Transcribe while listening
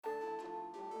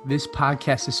This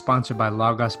podcast is sponsored by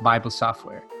Logos Bible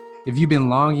Software. If you've been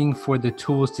longing for the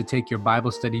tools to take your Bible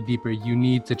study deeper, you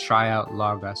need to try out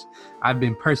Logos. I've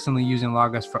been personally using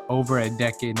Logos for over a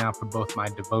decade now for both my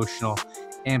devotional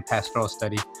and pastoral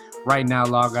study. Right now,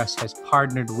 Logos has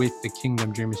partnered with the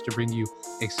Kingdom Dreamers to bring you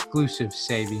exclusive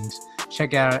savings.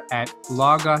 Check out at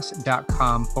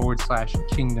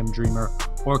logos.com/Kingdom Dreamer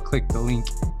or click the link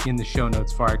in the show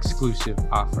notes for our exclusive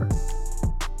offer.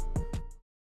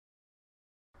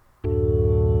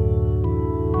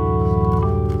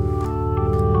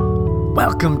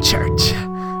 Welcome, church,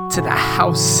 to the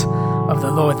house of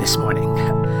the Lord this morning.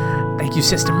 Thank you,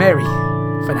 Sister Mary,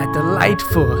 for that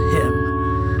delightful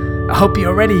hymn. I hope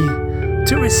you're ready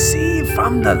to receive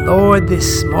from the Lord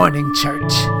this morning,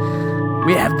 church.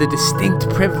 We have the distinct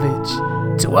privilege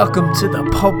to welcome to the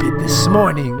pulpit this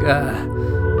morning,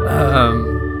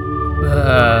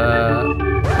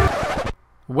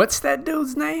 what's that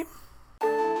dude's name?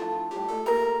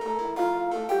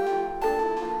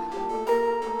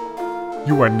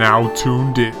 You are now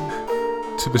tuned in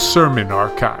to the sermon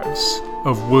archives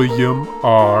of William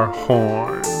R.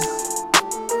 Horn.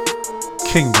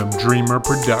 Kingdom Dreamer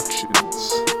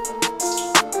Productions.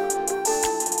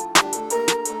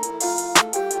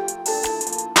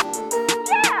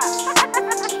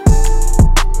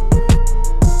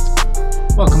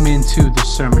 Welcome into the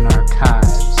sermon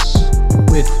archives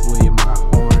with William R.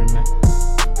 Horn.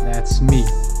 That's me.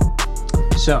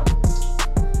 So,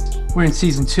 we're in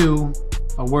season 2.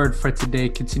 A word for today,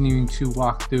 continuing to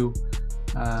walk through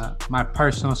my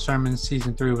personal sermons.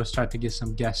 Season 3, we'll start to get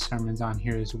some guest sermons on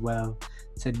here as well.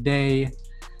 Today,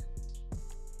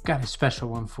 got a special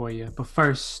one for you. But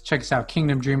first, check us out,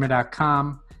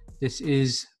 kingdomdreamer.com. This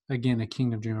is, again, a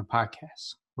Kingdom Dreamer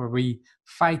podcast where we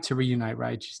fight to reunite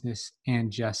righteousness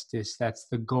and justice. That's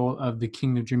the goal of the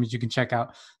Kingdom Dreamers. You can check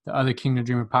out the other Kingdom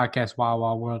Dreamer podcast, Wild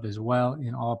Wild World, as well,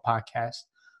 in all podcast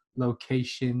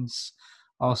locations.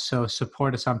 Also,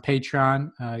 support us on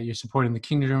Patreon. You're supporting the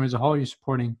Kingdom Dream as a whole. You're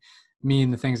supporting me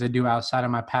and the things I do outside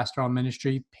of my pastoral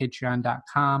ministry.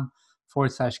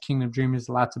 Patreon.com/Kingdom Dreamers.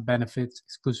 Lots of benefits,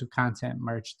 exclusive content,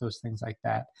 merch, those things like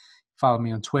that. Follow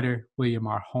me on Twitter, William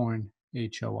R. Horn,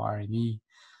 Horne.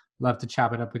 Love to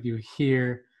chop it up with you,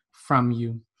 hear from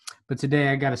you. But today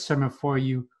I got a sermon for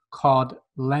you called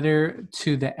Letter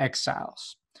to the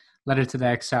Exiles. Letter to the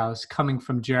Exiles, coming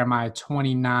from Jeremiah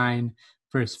 29,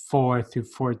 verse 4 through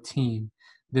 14.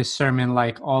 This sermon,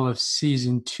 like all of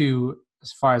season 2,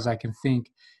 as far as I can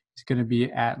think, is going to be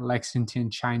at Lexington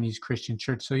Chinese Christian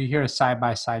Church. So you hear a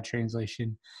side-by-side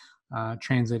translation,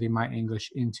 translating my English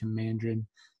into Mandarin.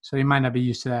 So you might not be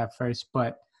used to that at first,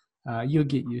 but you'll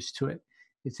get used to it.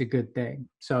 It's a good thing.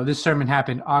 So this sermon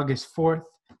happened August 4th,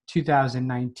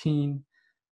 2019.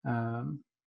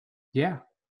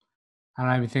 I don't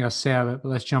have anything else to say of it, but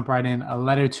let's jump right in. A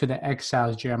letter to the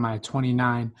exiles, Jeremiah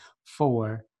 29,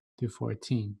 4 through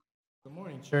 14. Good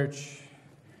morning, church.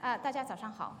 大家早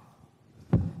上好。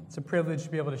 It's a privilege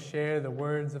to be able to share the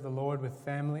words of the Lord with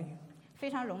family. 非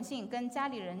常荣幸跟家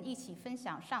里人一起分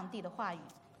享上帝的话语。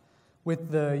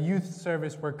 With the youth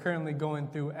service, we're currently going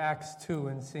through Acts 2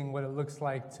 and seeing what it looks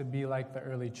like to be like the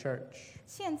early church.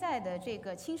 现在的这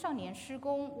个青少年施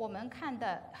工，我们看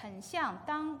的很像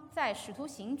当在《使徒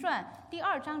行传》第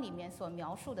2章里面所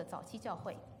描述的早期教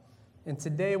会。 And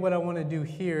today what I want to do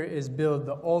here is build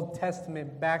the Old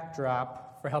Testament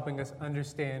backdrop for helping us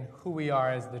understand who we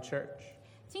are as the church.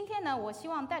 今天呢，我希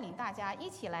望带领大家一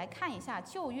起来看一下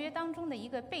旧约当中的一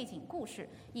个背景故事，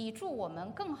以助我们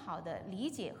更好的理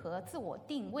解和自我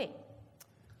定位。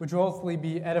 Which will hopefully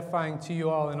be edifying to you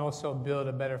all and also build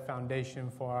a better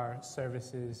foundation for our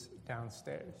services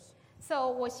downstairs. So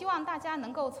我希望大家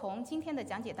能够从今天的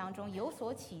讲解当中有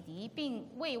所启迪，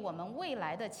并为我们未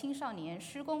来的青少年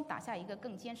施工打下一个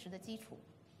更坚实的基础。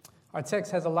 Our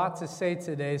text has a lot to say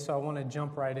today, so I want to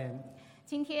jump right in.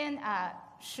 今天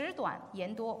时短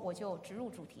言多，我就直入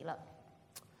主题了。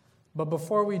 But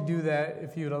before we do that,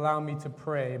 if you'd allow me to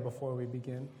pray before we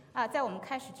begin. 在我们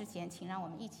开始之前，请让我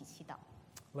们一起祈祷。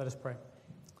 Let us pray.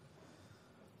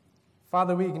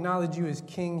 Father, we acknowledge you as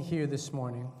King here this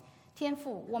morning. 天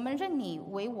父，我们认你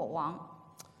为我王，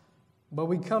 But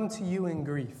we come to you in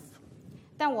grief.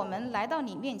 但我们来到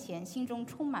你面前，心中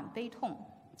充满悲痛。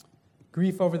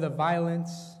 Grief over the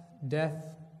violence,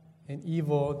 death, and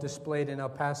evil displayed in El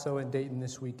Paso and Dayton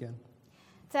this weekend.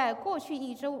 在过去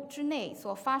1周之内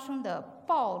所发生的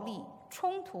暴力、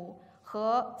冲突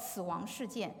和死亡事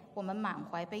件，我们满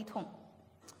怀悲痛。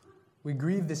 We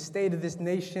grieve the state of this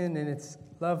nation and its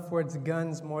love for its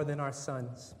guns more than our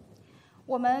sons.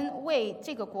 我们为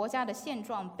这个国家的现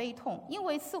状悲痛，因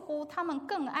为似乎他们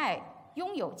更爱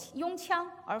拥枪，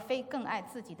而非更爱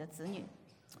自己的子女。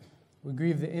We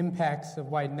grieve the impacts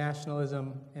of white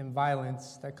nationalism and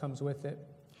violence that comes with it.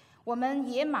 我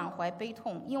们也满怀悲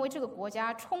痛，因为这个国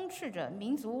家充斥着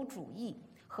民族主义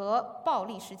和暴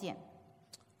力事件。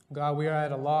God, we are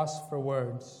at a loss for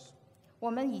words.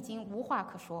 我们已经无话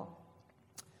可说。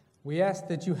We ask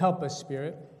that you help us,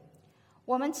 Spirit.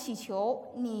 我们祈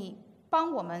求你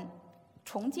帮我们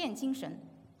重建精神，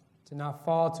 to not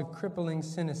fall to crippling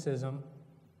cynicism,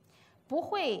 不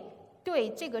会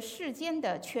对这个世间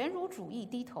的权儒主义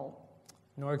低头，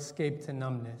 nor escape to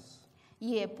numbness,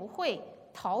 也不会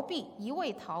一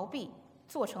味逃避，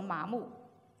做成麻木。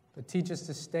 but teach us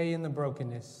to stay in the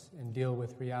brokenness and deal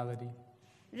with reality.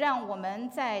 让我们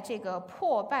在这个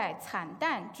破败惨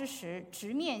淡之时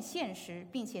直面现实，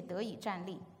并且得以站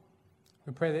立。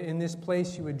 We pray that in this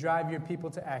place you would drive your people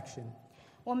to action.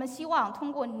 我们希望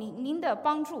通过您的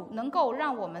帮助，能够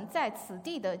让我们在此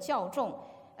地的教众，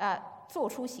做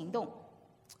出行动，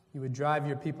 You would drive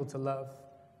your people to love.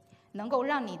 能够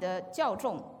让你的教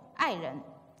众爱人、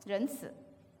仁慈，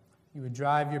 You would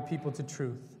drive your people to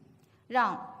truth.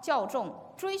 让教众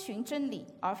追寻真理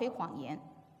而非谎言。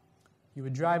 You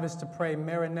would drive us to pray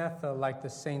Maranatha like the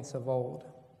saints of old.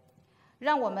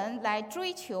 让我们来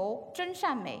追求真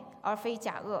善美，而非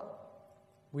假恶。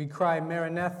 We cry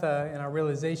Maranatha in our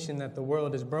realization that the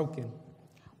world is broken.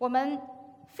 我们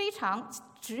非常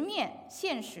直面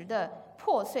现实的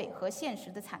破碎和现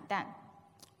实的惨淡。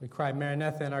 We cry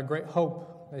Maranatha in our great hope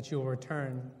that you will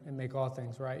return and make all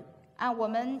things right. 我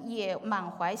们也满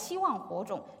怀希望火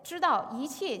种，知道一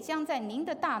切将在您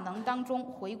的大能当中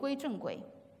回归正轨。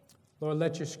 Lord,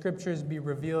 let your scriptures be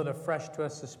revealed afresh to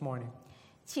us this morning.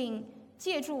 请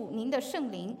借助您的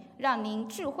圣灵，让您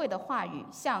智慧的话语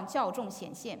向教众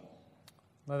显现，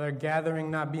 Let our gathering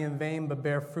not be in vain, but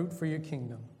bear fruit for your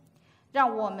kingdom.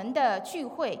 让我们的聚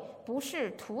会不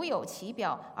是徒有其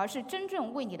表，而是真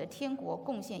正为你的天国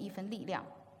贡献一份力量，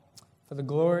 For the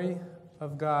glory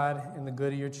of God and the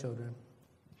good of your children.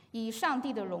 以上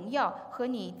帝的荣耀和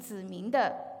你子民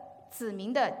的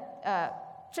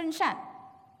真善。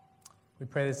 We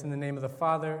pray this in the name of the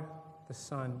Father, the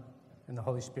Son, and the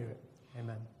Holy Spirit.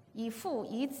 Amen. 以父、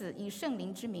以子、以圣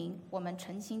灵之名，我们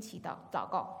诚心祈祷、祷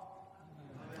告。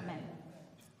Amen.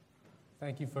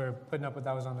 Thank you for putting up with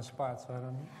that was on the spot, so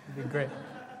it'd be great.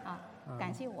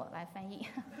 感谢我来翻译。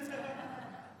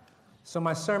So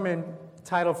my sermon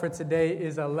title for today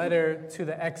is A Letter to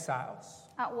the Exiles.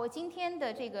 我今天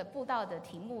的这个布道的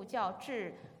题目叫《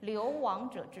致流亡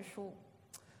者之书》。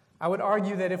I would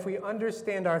argue that if we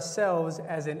understand ourselves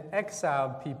as an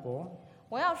exiled people,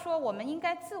 我要说，我们应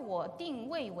该自我定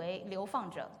位为流放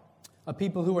者， a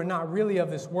people who are not really of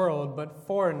this world, but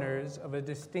foreigners of a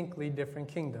distinctly different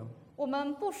kingdom. 我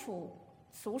们不属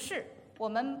俗世，我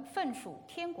们份属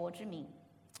天国之民。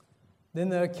 Then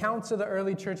the accounts of the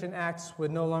early church in Acts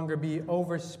would no longer be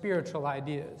over spiritual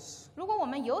ideas. 如果我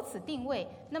们由此定位，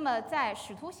那么在《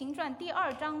使徒行传》第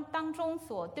2章当中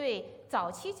所对早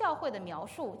期教会的描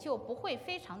述就不会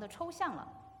非常的抽象了，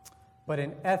 But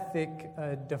an ethic,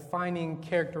 a defining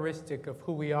characteristic of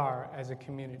who we are as a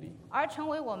community. 而成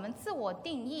为我们自我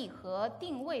定义和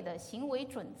定位的行为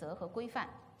准则和规范。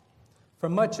 For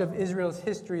much of Israel's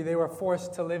history, they were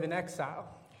forced to live in exile.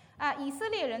 以色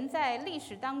列人在历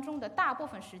史当中的大部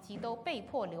分时期都被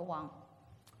迫流亡，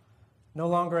 No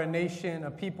longer a nation, a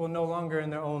people no longer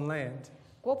in their own land.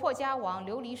 国破家亡，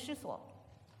流离失所。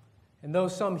 And though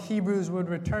some Hebrews would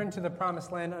return to the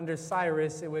promised land under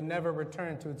Cyrus, it would never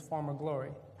return to its former glory.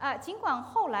 尽管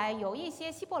后来有一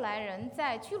些希伯来人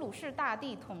在居鲁士大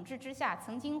帝统治之下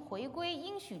曾经回归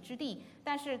应许之地，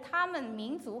但是他们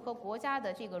民族和国家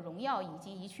的这个荣耀已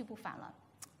经一去不返了。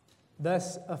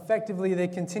 Thus, effectively, they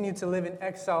continued to live in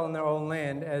exile in their own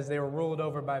land as they were ruled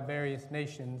over by various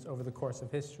nations over the course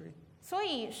of history. 所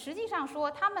以实际上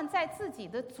说，他们在自己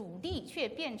的祖地却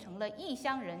变成了异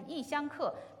乡人、异乡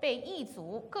客，被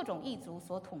各种异族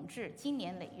所统治，经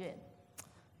年累月。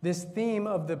 This theme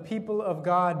of the people of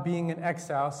God being in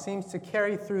exile seems to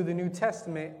carry through the New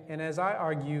Testament and, as I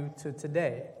argue, to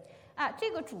today.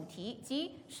 这个主题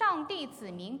即上帝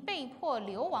子民被迫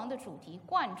流亡的主题，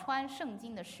贯穿圣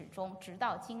经的始终，直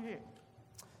到今日。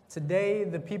 Today,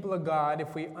 the people of God,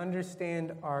 if we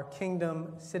understand our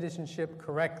kingdom citizenship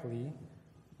correctly,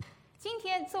 今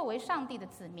天作为上帝的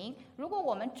子民，如果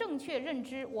我们正确认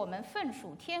知我们份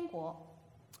属天国，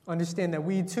 understand that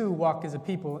we too walk as a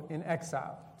people in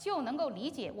exile. 就能够理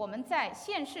解我们在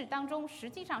现世当中实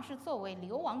际上是作为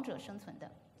流亡者生存的。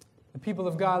 The people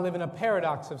of God live in a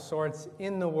paradox of sorts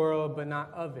in the world, but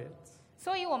not of it.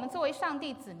 所以我们作为上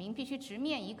帝子民，必须直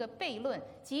面一个悖论，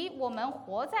即我们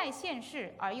活在现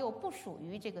世，而又不属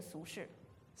于这个俗世。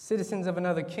Citizens of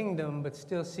another kingdom, but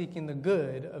still seeking the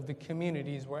good of the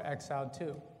communities we're exiled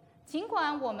to. 尽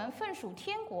管我们分属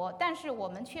天国，但是我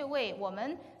们却为我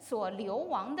们所流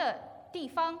亡的地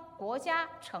方、国家、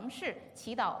城市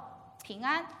祈祷平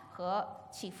安和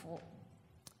祈福。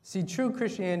See, true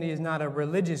Christianity is not a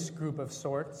religious group of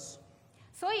sorts.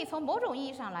 所以从某种意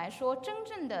义上来说，真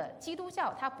正的基督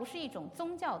教它不是一种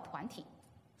宗教团体。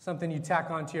Something you tack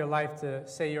onto your life to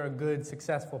say you're a good,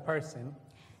 successful person.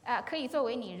 可以作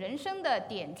为你人生的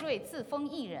点缀，自封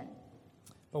一人。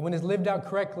But when it's lived out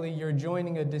correctly, you're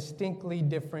joining a distinctly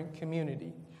different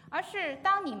community. 而是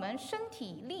当你们身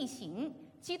体力行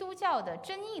基督教的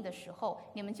真意的时候，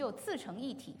你们就自成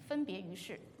一体，分别于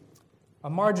世。A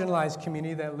marginalized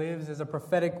community that lives as a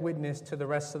prophetic witness to the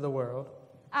rest of the world.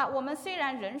 我们虽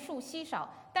然人数稀少，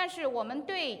但是我们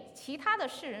对其他的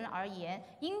世人而言，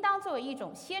应当作为一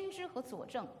种先知和佐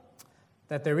证。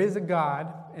That there is a God,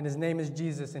 and his name is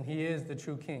Jesus, and he is the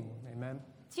true king. Amen.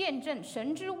 见证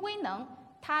神之威能，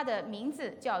他的名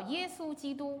字叫耶稣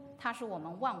基督，他是我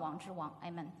们万王之王。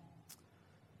Amen.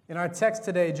 In our text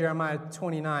today, Jeremiah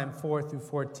 29, 4 through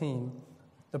 14,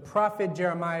 the prophet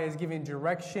Jeremiah is giving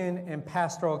direction and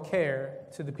pastoral care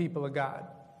to the people of God.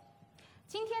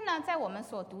 今天呢，在我们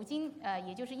所读经，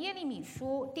也就是耶利米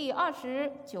书第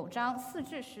29章4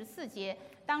至14节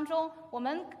当中，我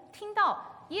们听到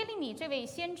耶利米这位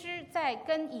先知在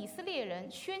跟以色列人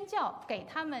宣教，给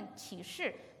他们启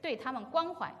示，对他们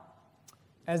关怀。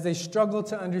As they struggle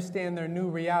to understand their new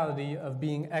reality of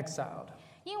being exiled.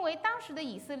 因为当时的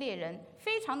以色列人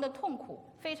非常的痛苦，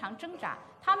非常挣扎，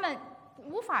他们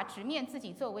无法直面自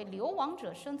己作为流亡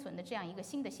者生存的这样一个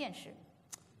新的现实。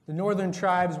The northern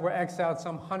tribes were exiled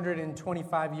some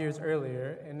 125 years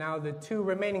earlier, and now the 2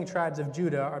 remaining tribes of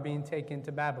Judah are being taken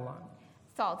to Babylon.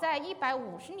 早在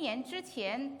150年之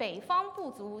前，北方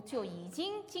部族就已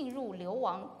经进入流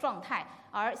亡状态，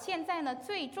而现在呢，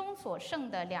最终所剩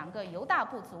的2个犹大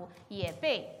部族也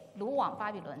被掳往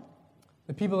巴比伦。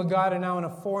The people of God are now in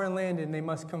a foreign land, and they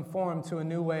must conform to a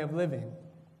new way of living.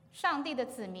 上帝的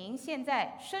子民现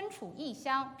在身处异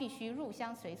乡，必须入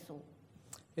乡随俗。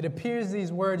It appears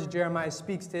these words Jeremiah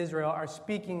speaks to Israel are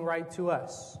speaking right to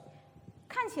us.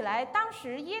 看起来，当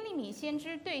时耶利米先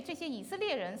知对这些以色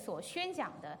列人所宣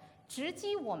讲的，直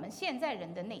击我们现在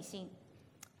人的内心。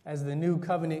As the new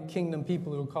covenant kingdom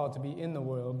people who are called to be in the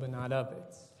world, but not of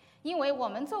it. 因为我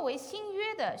们作为新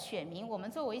约的选民，我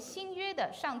们作为新约的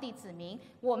上帝子民，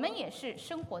我们也是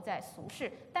生活在俗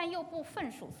世，但又不分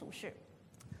属俗世。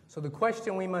So the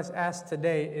question we must ask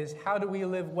today is, how do we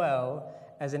live well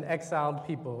as an exiled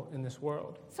people in this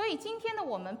world? 所以今天的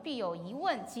我们必有疑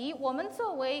问，即我们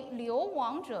作为流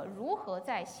亡者，如何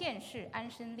在现世安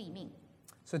身立命？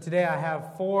 So today I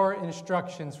have 4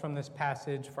 instructions from this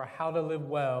passage for how to live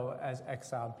well as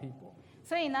exiled people.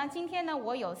 所以呢，今天呢，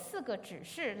我有4个指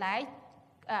示来，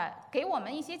给我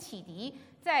们一些启迪，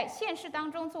在现实当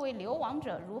中作为流亡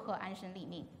者如何安身立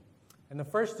命。 And the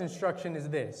first instruction is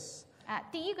this.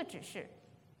 第一个指示，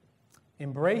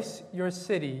 Embrace your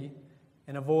city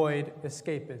and avoid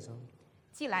escapism.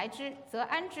 既来之，则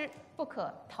安之，不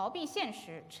可逃避现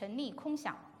实，沉溺空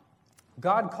想。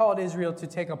 God called Israel to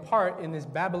take a part in this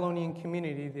Babylonian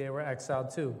community they were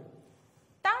exiled to.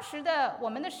 当时的我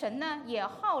们的神呢，也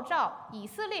号召以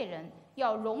色列人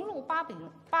要融入巴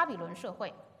比伦社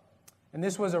会。 And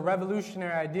this was a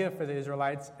revolutionary idea for the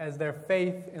Israelites, as their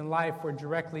faith and life were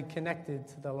directly connected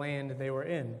to the land they were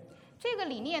in. 这个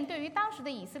理念对于当时的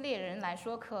以色列人来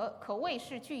说，可谓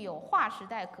是具有划时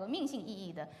代革命性意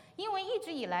义的，因为一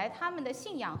直以来他们的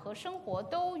信仰和生活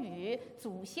都与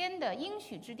祖先的应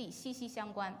许之地息息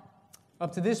相关。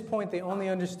 Up to this point, they only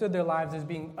understood their lives as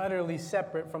being utterly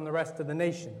separate from the rest of the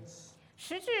nations.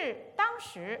 时至当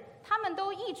时，他们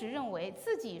都一直认为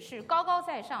自己是高高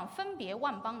在上、分别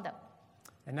万邦的。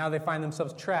 And now they find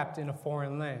themselves trapped in a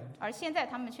foreign land. 而现在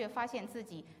他们却发现自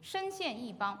己身陷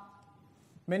异邦。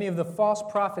 Many of the false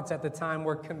prophets at the time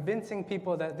were convincing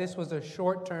people that this was a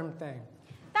short-term thing.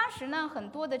 当时呢，很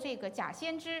多的这个假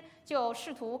先知就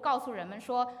试图告诉人们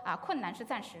说，困难是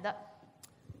暂时的。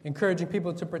 Encouraging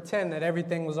people to pretend that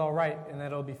everything was all right and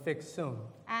that it'll be fixed soon.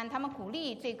 他们鼓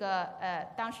励这个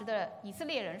当时的以色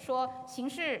列人说，形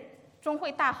势终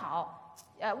会大好，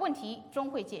问题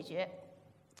终会解决。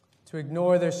 To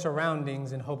ignore their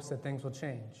surroundings in hopes that things will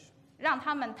change. 让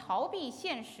他们逃避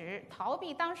现实，逃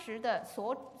避当时的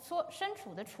所身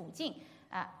处的处境。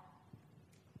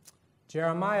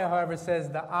Jeremiah, however, says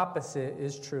the opposite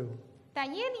is true.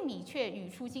 但耶利米却语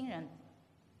出惊人，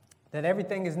 That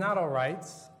everything is not all right.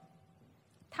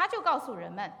 他就告诉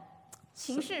人们，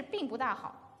情势并不大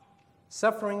好。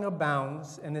 Suffering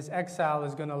abounds, and this exile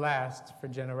is going to last for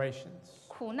generations.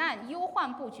 苦难忧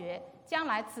患不绝，将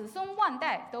来子孙万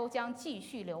代都将继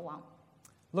续流亡。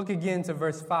 Look again to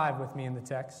verse 5 with me in the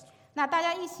text. 那大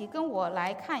家一起跟我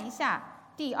来看一下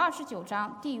第29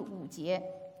章第5节。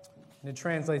 And it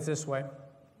translates this way: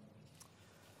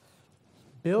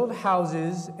 Build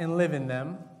houses and live in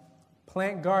them,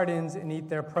 plant gardens and eat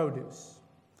their produce.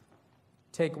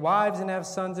 Take wives and have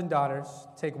sons and daughters.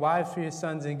 Take wives for your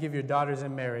sons and give your daughters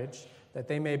in marriage, that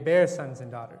they may bear sons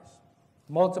and daughters.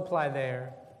 Multiply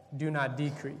there, do not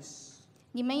decrease.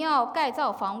 你们要盖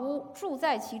造房屋，住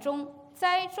在其中，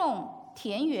栽种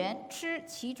田园，吃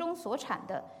其中所产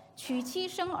的，娶妻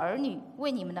生儿女，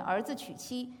为你们的儿子娶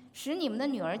妻，使你们的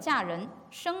女儿嫁人，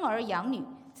生儿养女，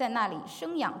在那里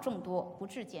生养众多，不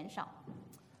致减少。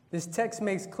 This text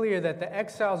makes clear that the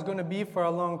exile is going to be for a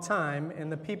long time, and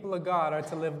the people of God are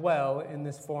to live well in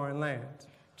this foreign land.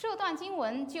 这段经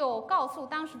文就告诉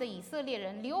当时的以色列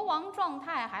人，流亡状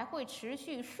态还会持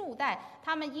续数代，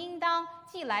他们应当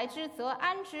既来之则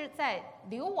安之，在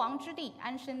流亡之地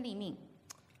安身立命。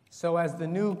 So, as the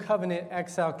new covenant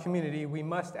exile community, we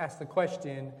must ask the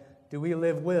question: Do we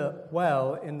live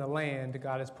well in the land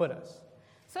God has put us?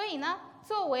 所以呢，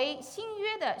作为新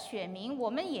约的选民，我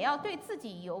们也要对自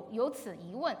己有此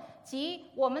疑问，即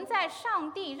我们在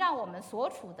上帝让我们所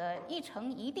处的一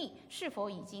城一地，是否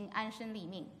已经安身立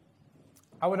命？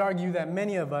 I would argue that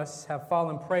many of us have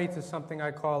fallen prey to something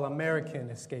I call American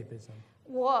escapism.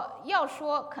 我要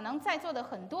说，可能在座的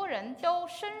很多人都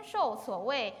深受所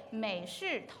谓美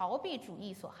式逃避主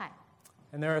义所害。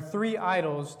 And there are three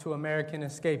idols to American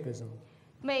escapism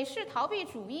美式逃避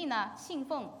主义呢，信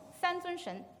奉三尊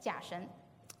神、假神，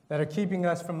 that are keeping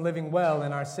us from living well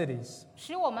in our cities.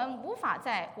 使我们无法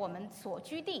在我们所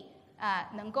居地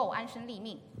能够安身立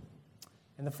命。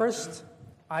 And the first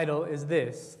idol is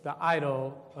this: the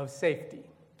idol of safety.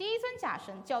 第一尊假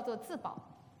神叫做自保，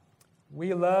 We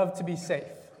love to be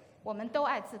safe. 我们都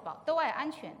爱自保，都爱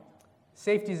安全。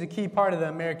 Safety is a key part of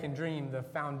the American dream, the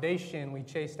foundation we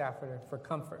chased after for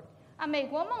comfort. 美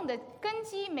国梦的根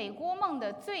基，美国梦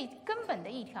的最根本的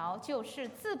一条就是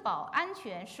自保安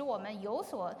全，使我们有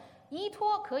所依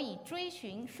托，可以追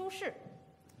寻舒适。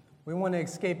 We want to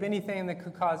escape anything that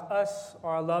could cause us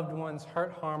or our loved ones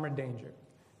hurt, harm, or danger.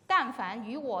 但凡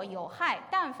与我有害，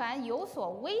但凡有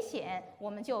所危险，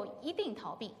我们就一定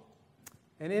逃避。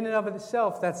 And in and of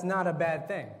itself, that's not a bad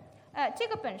thing. 这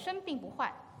个本身并不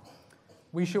坏。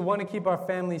 We should want to keep our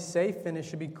families safe, and it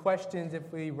should be questioned if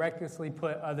we recklessly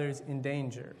put others in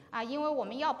danger. 因为我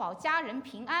们要保家人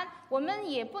平安，我们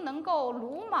也不能够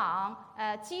鲁莽、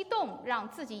激动，让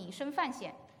自己以身犯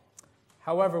险。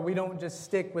 However, we don't just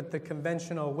stick with the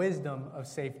conventional wisdom of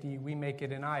safety, we make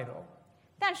it an idol.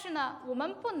 但是呢，我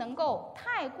们不能够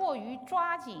太过于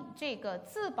抓紧这个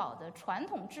自保的传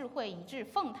统智慧，以致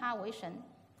奉它为神。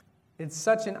 It's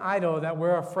such an idol that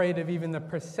we're afraid of even the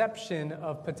perception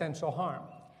of potential harm.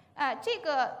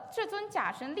 这尊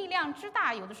假神力量之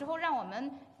大，有的时候让我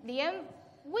们连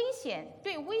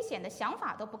对危险的想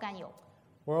法都不敢有。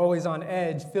 We're always on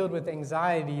edge, filled with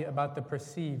anxiety about the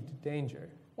perceived danger.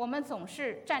 我们总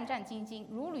是战战兢兢，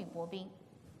如履薄冰。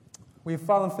 We've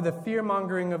fallen for the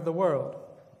fear-mongering of the world.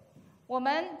 我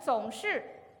们总是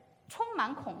充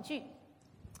满恐惧，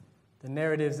 The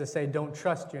narratives that say, don't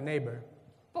trust your neighbor.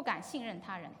 不敢信任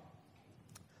他人。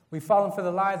 We've fallen for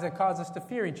the lies that cause us to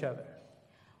fear each other.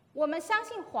 我们相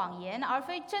信谎言而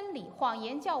非真理，谎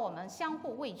言叫我们相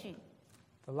互畏惧，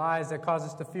 The lies that cause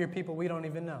us to fear people we don't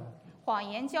even know. 谎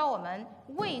言教我们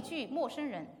畏惧陌生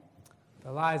人，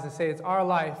 The lies that say it's our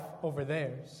life over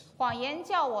theirs. 谎言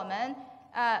叫我们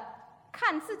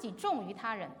看自己重于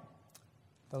他人，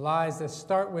 The lies that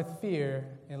start with fear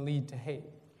and lead to hate.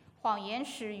 谎言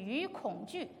始于恐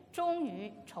惧，终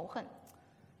于仇恨。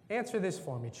 Answer this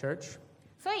for me, church.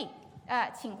 所以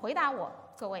请回答我，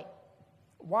各位，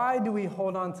 Why do we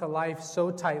hold on to life so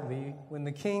tightly when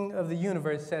the King of the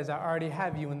universe says, I already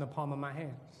have you in the palm of my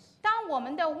hand? 当我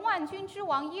们的万军之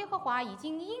王耶和华已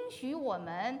经应许我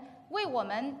们为我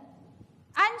们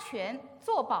安全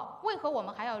作保，为何我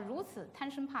们还要如此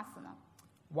贪生怕死呢？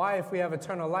 Why, if we have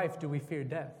eternal life, do we fear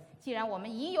death? 既然我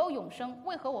们已有永生，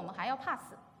为何我们还要怕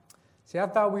死？ See, I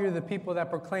thought we were the people that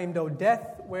proclaimed, Oh,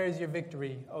 death, where is your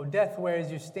victory? Oh, death, where is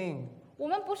your sting? 我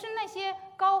们不是那些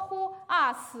高呼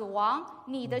死亡，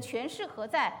你的权势何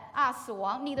在？死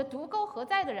亡，你的毒钩何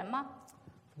在的人吗？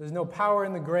 There's no power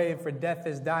in the grave, for death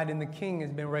has died and the king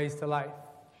has been raised to life.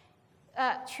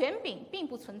 权柄并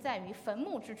不存在于坟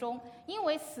墓之中，因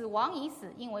为死亡已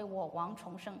死，因为我王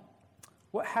重生。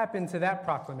 What happened to that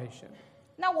proclamation?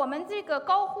 那我们这个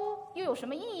高呼又有什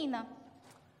么意义呢？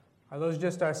 Are those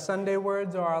just our Sunday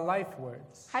words or our life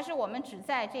words? 还是我们只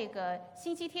在这个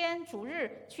星期天、主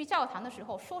日去教堂的时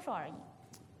候说说而已？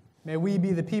 May we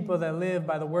be the people that live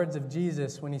by the words of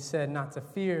Jesus when he said not to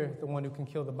fear the one who can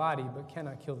kill the body but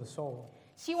cannot kill the soul.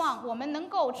 希望我们能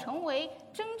够成为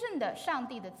真正的上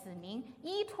帝的子民，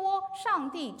依托上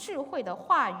帝智慧的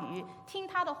话语，听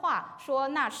他的话，说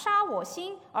那杀我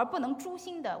心而不能诛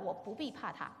心的，我不必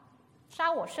怕他；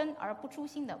杀我身而不诛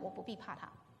心的，我不必怕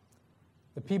他。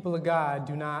 The people of God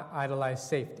do not idolize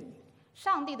safety,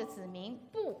 上帝的子民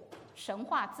不神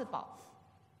化自保，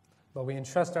 but we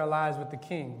entrust our lives with the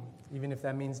King, even if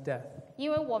that means death.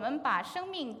 因为我们把生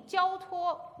命交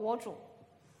托我主。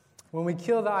 When we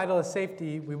kill the idol of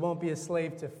safety, we won't be a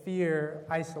slave to fear,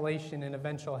 isolation, and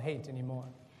eventual hate anymore.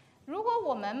 如果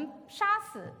我们杀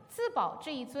死自保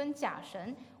这一尊假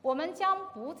神，我们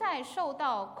将不再受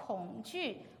到恐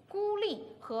惧、孤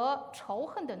立和仇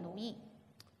恨的奴役。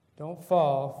 Don't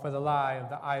fall for the lie of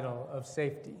the idol of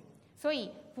safety. 所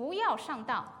以不要上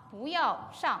当，不要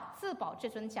上自保这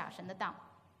尊假神的当。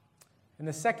 And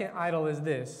the second idol is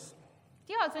this,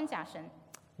 第二尊假神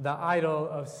the idol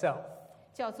of self.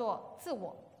 叫做自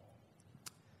我。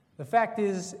 The fact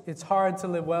is, it's hard to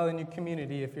live well in your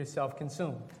community if you're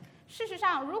self-consumed. 事实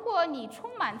上，如果你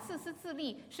充满自私自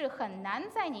利，是很难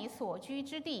在你所居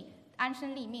之地安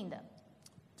身立命的。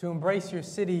 To embrace your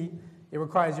city, it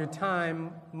requires your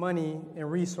time, money, and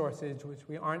resources, which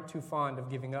we aren't too fond of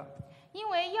giving up. 因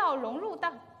为要融入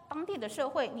当地的社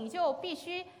会，你就必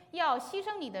须要牺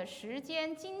牲你的时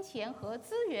间、金钱和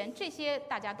资源，这些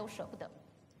大家都舍不得。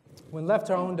 When left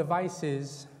to our own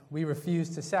devices, we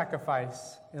refuse to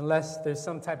sacrifice unless there's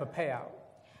some type of payout.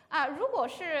 如果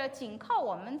是仅靠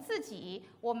我们自己，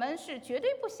我们是绝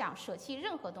对不想舍弃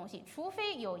任何东西，除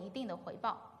非有一定的回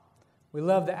报。 We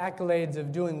love the accolades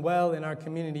of doing well in our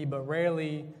community, but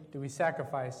rarely do we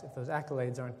sacrifice if those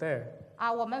accolades aren't there.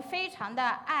 我们非常的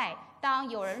爱，当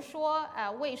有人说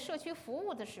为社区服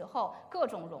务的时候，各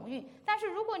种荣誉。但是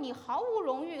如果你毫无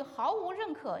荣誉、毫无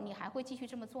认可，你还会继续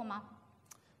这么做吗？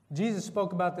 Jesus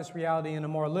spoke about this reality in a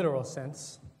more literal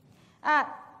sense.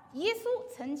 耶稣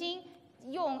曾经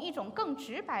用一种更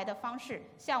直白的方式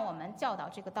向我们教导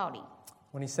这个道理。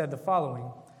 When he said the following,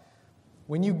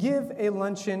 when you give a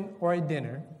luncheon or a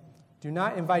dinner, do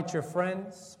not invite your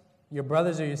friends, your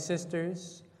brothers or your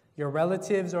sisters, your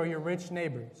relatives or your rich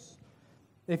neighbors.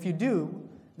 If you do,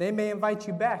 they may invite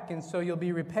you back and so you'll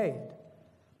be repaid.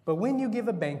 But when you give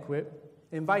a banquet,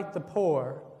 invite the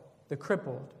poor, the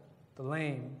crippled, the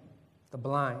lame, the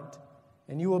blind,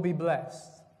 and you will be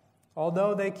blessed.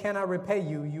 Although they cannot repay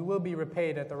you, you will be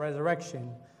repaid at the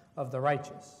resurrection of the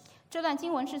righteous. 这段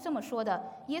经文是这么说的：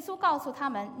耶稣告诉他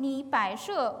们，你摆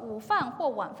设午饭或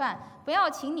晚饭，不要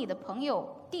请你的朋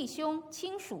友、弟兄、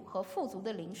亲属和富足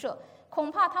的邻舍，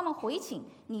恐怕他们回请，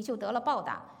你就得了报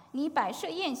答。你摆设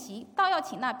宴席，倒要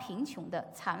请那贫穷的、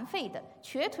残废的、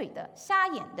瘸腿的、瞎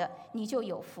眼的，你就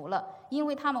有福了，因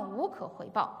为他们无可回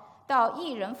报。到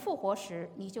一人复活时，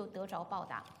你就得着报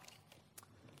答。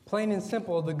 Plain and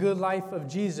simple, the good life of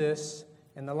Jesus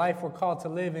and the life we're called to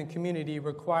live in community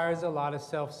requires a lot of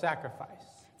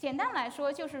self-sacrifice. 简单来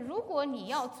说，就是如果你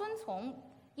要遵从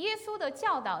耶稣的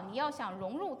教导，你要想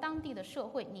融入当地的社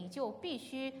会，你就必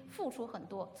须付出很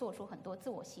多，做出很多自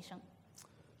我牺牲。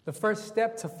 The first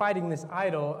step to fighting this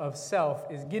idol of self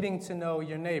is getting to know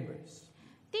your neighbors.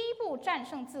 第一步战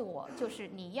胜自我，就是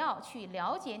你要去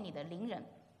了解你的邻人。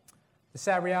 The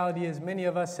sad reality is many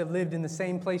of us have lived in the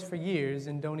same place for years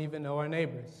and don't even know our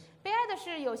neighbors. 悲哀的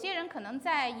是，有些人可能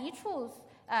在一处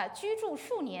居住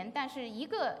数年，但是一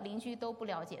个邻居都不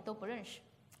了解，都不认识。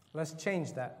 Let's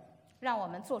change that. 让我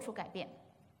们做出改变。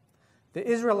 The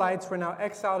Israelites were now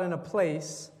exiled in a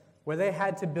place where they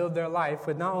had to build their life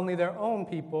with not only their own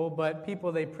people, but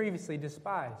people they previously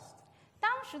despised.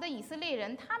 当时的以色列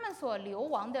人，他们所流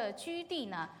亡的居地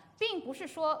呢，并不是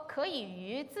说可以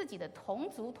与自己的同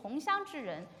族同乡之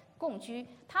人共居，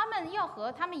他们要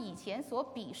和他们以前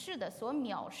所鄙视的、所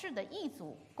藐视的异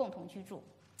族共同居住。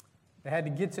 They had to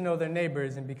get to know their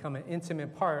neighbors and become an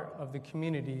intimate part of the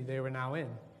community they were now in.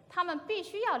 他们必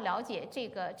须要了解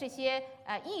这些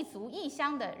异族异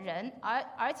乡的人，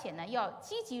而且呢，要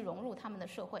积极融入他们的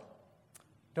社会。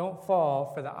 Don't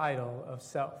fall for the idol of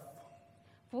self.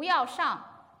 不要上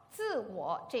自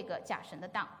我这个假神的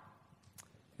当。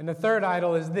 And the third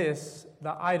idol is this,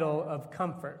 the idol of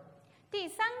comfort. 第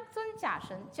三尊假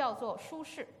神叫做舒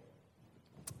适。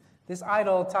 This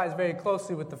idol ties very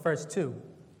closely with the first two.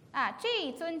 这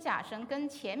一尊假神跟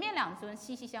前面两尊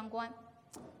息息相关。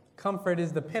 Comfort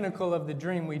is the pinnacle of the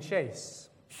dream we chase.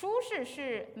 舒适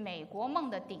是美国梦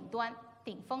的顶端、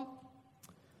顶峰。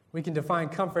We can define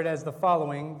comfort as the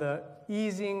following: the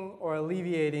easing or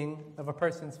alleviating of a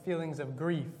person's feelings of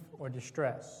grief or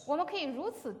distress. 我们可以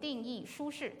如此定义舒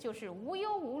适，就是无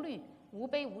忧无虑、无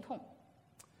悲无痛。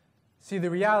See, the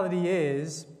reality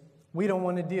is, we don't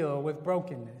want to deal with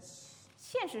brokenness.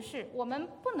 现实是我们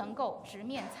不能够直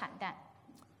面惨淡，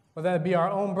 Whether it be our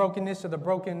own brokenness or the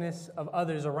brokenness of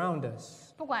others around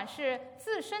us. 不管是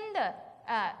自身的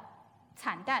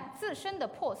惨淡、自身的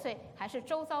破碎，还是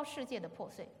周遭世界的破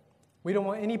碎。 We don't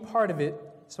want any part of it,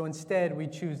 so instead we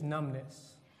choose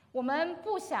numbness. 我们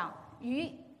不想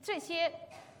与这些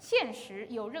现实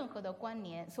有任何的关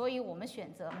联，所以我们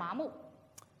选择麻木。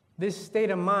 This state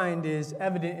of mind is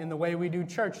evident in the way we do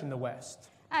church in the West.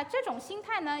 这种心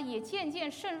态呢，也渐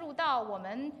渐渗入到我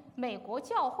们美国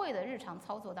教会的日常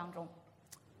操作当中。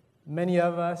 Many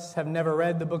of us have never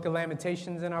read the book of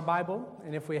Lamentations in our Bible,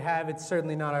 and if we have, it's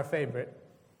certainly not our favorite.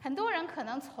 很多人可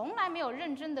能从来没有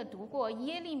认真的读过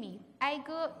耶利米哀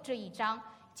歌这一章，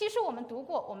即使我们读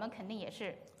过，我们肯定也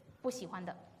是不喜欢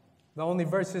的。 The only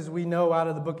verses we know out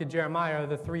of the book of Jeremiah are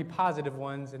the 3 positive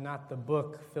ones, and not the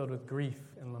book filled with grief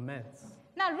and laments.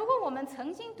 那如果我们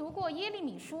曾经读过耶利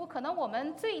米书，可能我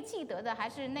们最记得的还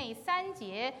是那3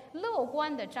节乐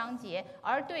观的章节，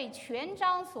而对全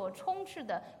章所充斥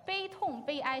的悲痛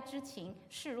悲哀之情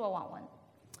视若罔闻。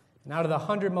 And out of the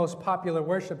 100 most popular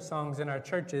worship songs in our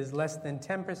churches, less than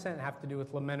 10% have to do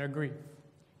with lament or grief.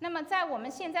 那么在我们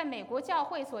现在美国教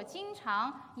会所经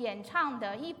常演唱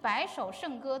的100首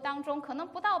圣歌当中，可能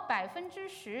不到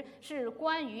10%是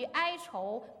关于哀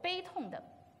愁悲痛的。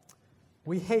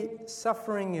 We hate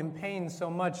suffering and pain so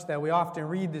much that we often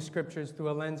read the scriptures through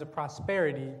a lens of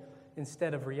prosperity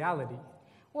instead of reality.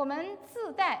 我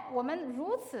们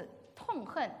如此痛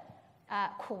恨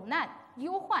苦难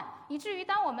忧患，以至于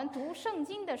当我们读圣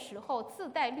经的时候自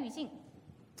带滤镜。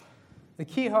 The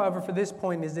key, however, for this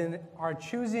point is in our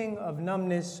choosing of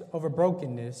numbness over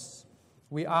brokenness,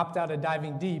 we opt out of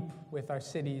diving deep with our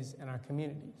cities and our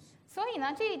communities. 所以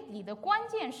呢，这里的关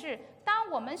键是，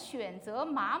当我们选择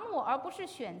麻木而不是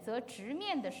选择直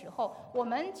面的时候，我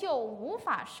们就无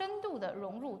法深度的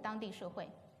融入当地社会。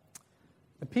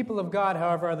 The people of God,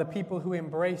 however, are the people who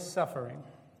embrace suffering.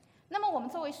 那么，我们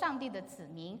作为上帝的子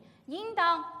民，应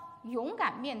当勇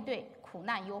敢面对苦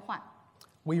难忧患。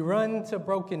 We run to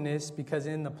brokenness because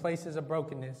in the places of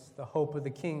brokenness, the hope of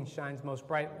the King shines most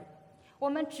brightly. 我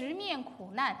们直面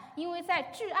苦难，因为在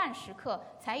至暗时刻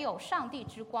才有上帝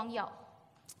之光耀。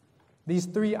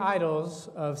 These 3 idols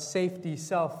of safety,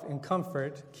 self, and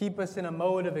comfort keep us in a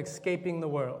mode of escaping the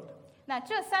world. 那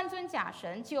这3尊假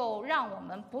神就让我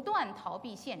们不断逃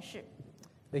避现实，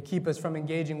 They keep us from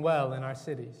engaging well in our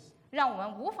cities. 让我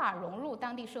们无法融入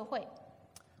当地社会。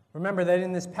 Remember that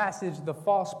in this passage, the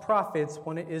false prophets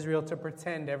wanted Israel to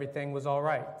pretend everything was all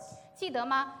right. 记得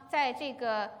吗？在这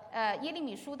个耶利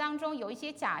米书当中，有一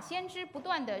些假先知不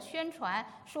断的宣传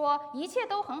说一切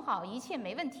都很好，一切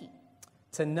没问题，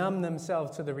 To numb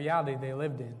themselves to the reality they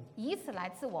lived in. 以此来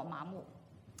自我麻木，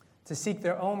 To seek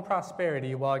their own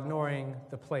prosperity while ignoring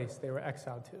the place they were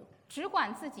exiled to. 只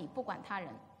管自己不管他人。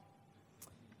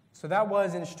 So that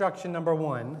was instruction number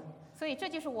 1. 所以这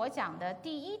就是我讲的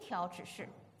第1条指示：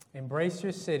 Embrace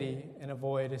your city and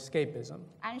avoid escapism.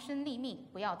 安身立命，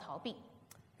不要逃避。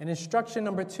 And instruction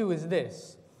number 2 is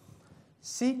this: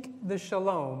 seek the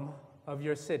shalom of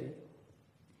your city.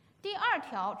 第2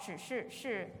条指示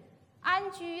是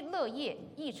安居乐业，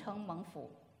一城蒙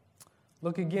福。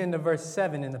 Look again to verse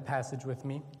 7 in the passage with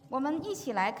me. 我们一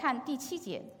起来看第7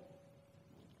节。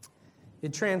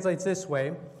 It translates this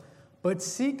way: But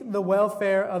seek the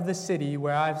welfare of the city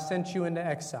where I have sent you into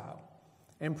exile,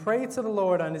 and pray to the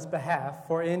Lord on his behalf,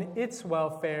 for in its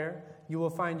welfare you will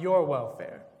find your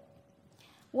welfare.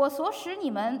 我所使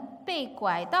你们被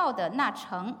拐到的那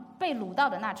城，被掳到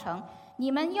的那城，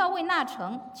你们要为那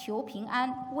城求平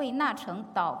安，为那城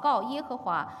祷告耶和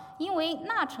华，因为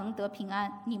那城得平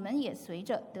安，你们也随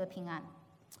着得平安。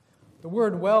 The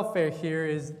word welfare here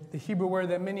is the Hebrew word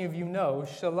that many of you know,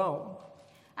 shalom.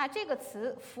 这个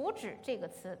词福祉这个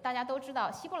词，大家都知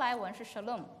道，希伯来文是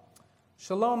shalom。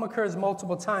 Shalom occurs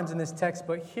multiple times in this text,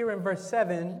 but here in verse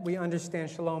 7, we understand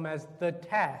shalom as the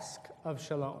task of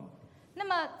shalom. 那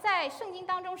么在圣经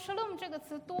当中 ，shalom 这个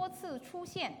词多次出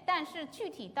现，但是具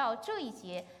体到这一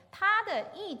节，它的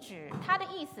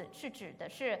意思是指的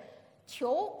是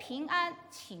求平安、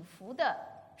祈福的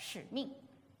使命。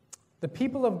 The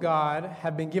people of God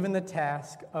have been given the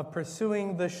task of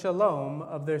pursuing the shalom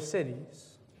of their cities.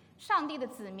 上帝的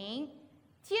子民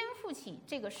肩负起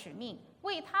这个使命，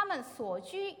为他们所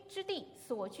居之地、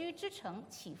所居之城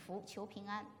祈福求平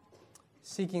安。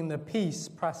seeking the peace,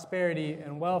 prosperity,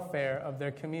 and welfare of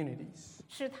their communities.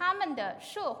 使他们的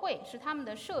社会、使他们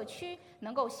的社区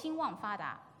能够兴旺发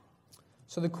达。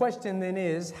So the question then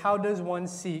is, how does one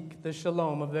seek the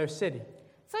shalom of their city?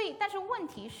 所以，但是问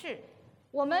题是，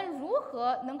我们如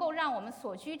何能够让我们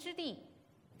所居之地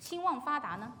兴旺发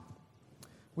达呢？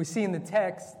 We see in the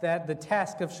text that the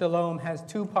task of shalom has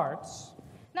two parts.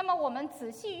 那么，我们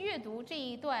仔细阅读这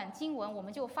一段经文，我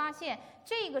们就发现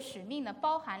这个使命呢，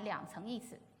包含2层意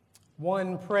思。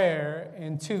 One, prayer,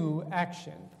 and two,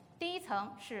 action. 第一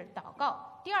层是祷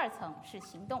告，第二层是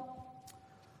行动。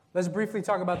 Let's briefly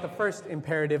talk about the first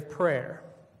imperative, prayer.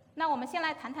 那我们先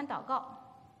来谈谈祷告。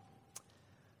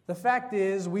 The fact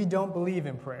is, we don't believe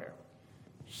in prayer.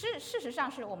 事实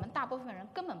上是我们大部分人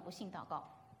根本不信祷告。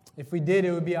 If we did,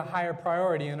 it would be a higher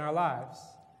priority in our lives.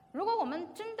 如果我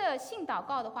们真的信祷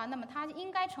告的话，那么它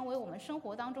应该成为我们生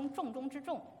活当中重中之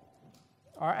重。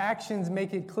 Our actions make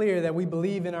it clear that we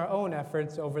believe in our own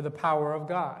efforts over the power of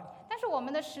God. 但是我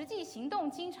们的实际行动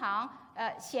经常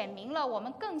显明了我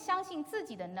们更相信自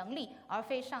己的能力，而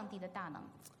非上帝的大能。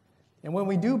 And when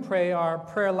we do pray, our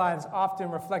prayer lives often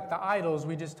reflect the idols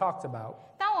we just talked about.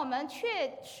 当我们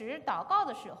确实祷告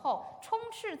的时候，充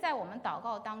斥在我们祷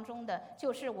告当中的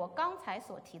就是我刚才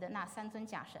所提的那3尊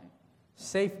假神：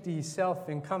 Safety, self,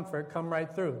 and comfort come right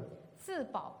through. 自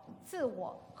保、自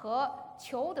我和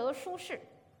求得舒适。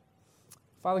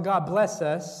 Father God, bless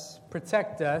us,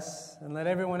 protect us, and let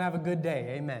everyone have a good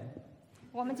day. Amen.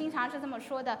 我们经常是这么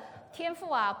说的：天父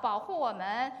啊，保护我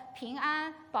们平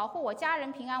安，保护我家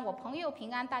人平安，我朋友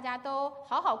平安，大家都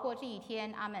好好过这一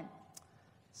天。阿门。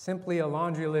 Simply a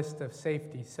laundry list of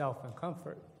safety, self, and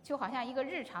comfort. 就好像一个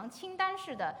日常清单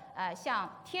似的，向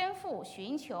天父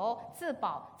寻求自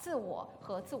保、自我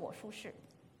和自我舒适。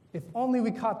 If only we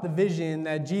caught the vision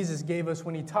that Jesus gave us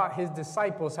when he taught his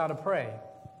disciples how to pray.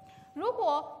 如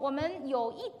果我们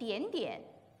有一点点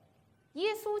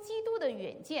耶稣基督的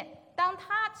远见，当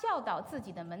他教导自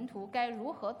己的门徒该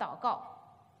如何祷告，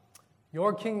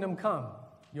 Your kingdom come,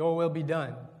 your will be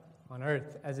done, on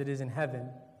earth as it is in heaven.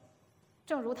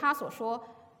 正如他所说：“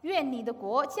愿你的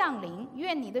国降临，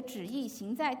愿你的旨意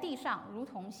行在地上，如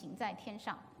同行在天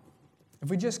上。” If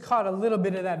we just caught a little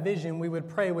bit of that vision, we would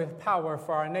pray with power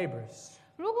for our neighbors.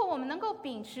 如果我们能够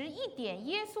秉持一点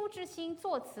耶稣之心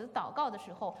作此祷告的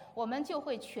时候，我们就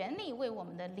会全力为我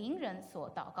们的邻人所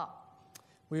祷告。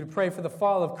 We would pray for the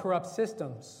fall of corrupt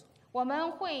systems. 我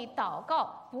们会祷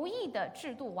告不义的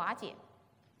制度瓦解。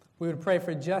 We would pray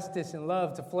for justice and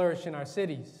love to flourish in our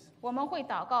cities. 我们会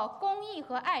祷告公义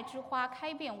和爱之花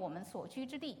开遍我们所居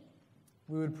之地。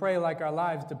 We would pray like our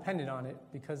lives depended on it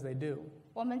because they do.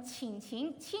 我们倾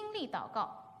力祷告。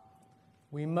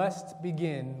 We must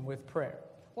begin with prayer.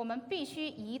 我们必须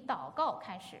以祷告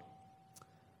开始。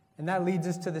 And that leads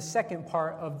us to the second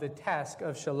part of the task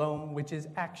of shalom, which is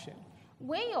action.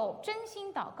 唯有真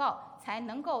心祷告，才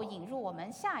能够引入我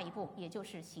们下一步，也就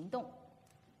是行动。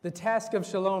 The task of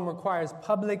shalom requires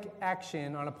public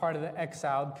action on a part of the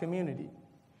exiled community.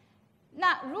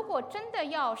 那如果真的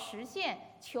要实现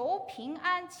求平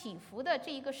安祈福的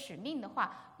这一个使命的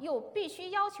话，又必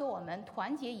须要求我们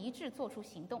团结一致，做出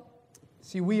行动。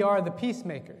 See, we are the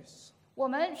peacemakers, 我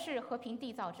们是和平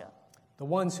缔造者， the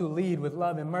ones who lead with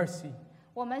love and mercy,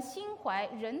 我们心怀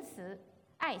仁慈、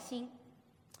爱心，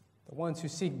 the ones who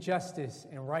seek justice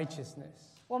and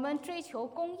righteousness. 我们追求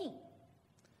公义。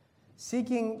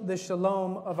 Seeking the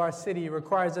shalom of our city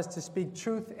requires us to speak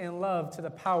truth and love to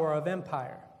the power of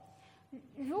empire.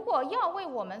 如果要为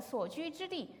我们所居之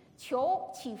地求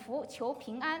祈福、求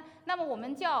平安，那么我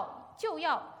们就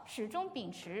要始终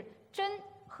秉持真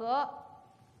和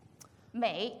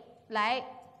美来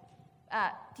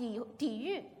抵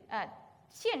御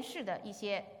现世的一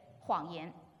些谎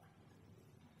言。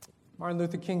 Martin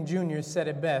Luther King Jr. said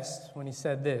it best when he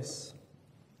said this.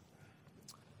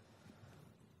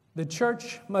 The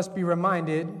church must be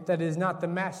reminded that it is not the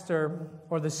master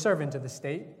or the servant of the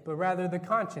state, but rather the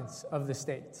conscience of the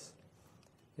states.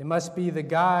 It must be the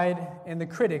guide and the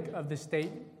critic of the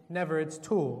state, never its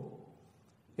tool.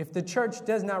 If the church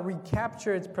does not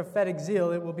recapture its prophetic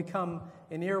zeal, it will become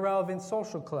an irrelevant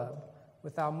social club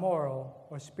without moral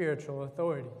or spiritual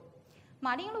authority.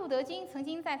 马丁·路德·金曾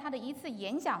经在他的一次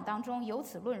演讲当中有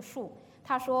此论述。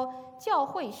他说：“教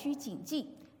会须谨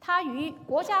记，它于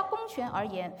国家公权而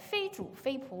言，非主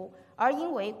非仆，而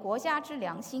因为国家之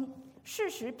良心，适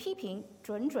时批评，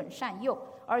准善诱，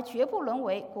而绝不沦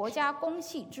为国家公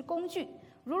器之工具。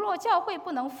如若教会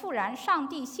不能复燃上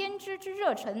帝先知之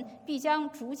热忱，必将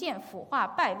逐渐腐化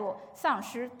败落，丧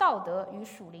失道德与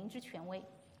属灵之权威。”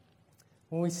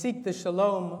 When we seek the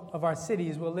shalom of our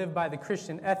cities, we'll live by the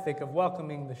Christian ethic of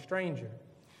welcoming the stranger.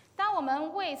 当我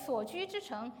们为所居之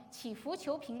城祈福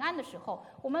求平安的时候，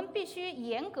我们必须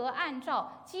严格按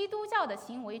照基督教的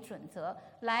行为准则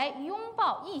来拥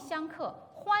抱异乡客，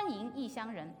欢迎异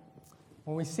乡人。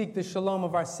When we seek the shalom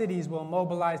of our cities, we'll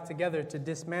mobilize together to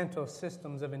dismantle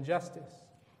systems of injustice.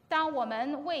 当我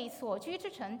们为所居之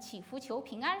城祈福求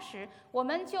平安时，我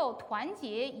们就团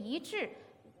结一致，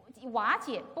瓦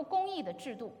解不公义的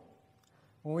制度。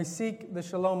When we seek the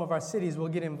shalom of our cities,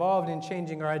 we'll get involved in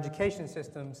changing our education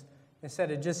systems instead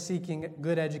of just seeking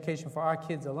good education for our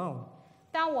kids alone.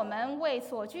 当我们为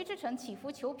所居之城祈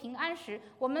福求平安时，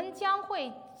我们将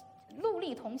会戮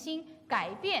力同心，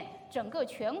改变整个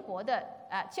全国的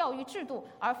教育制度，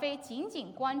而非仅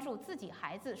仅关注自己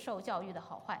孩子受教育的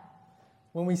好坏。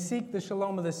When we seek the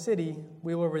shalom of the city,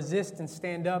 we will resist and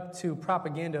stand up to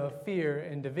propaganda of fear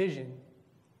and division.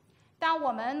 当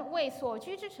我们为所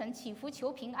居之城祈福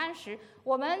求平安时，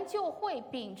我们就会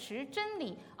秉持真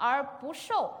理，而不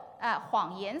受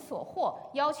谎言所惑，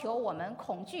要求我们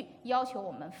恐惧，要求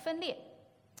我们分裂。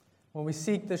When we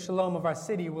seek the shalom of our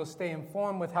city, we'll stay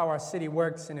informed with how our city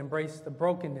works and embrace the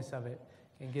brokenness of it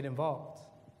and get involved.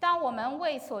 当我们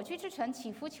为所居之城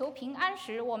祈福求平安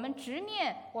时，我们直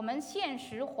面我们现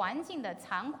实环境的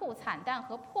残酷、惨淡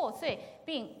和破碎，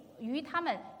并与他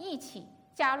们一起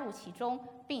加入其中，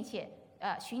并且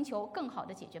寻求更好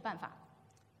的解决办法。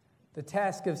The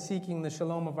task of seeking the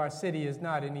shalom of our city is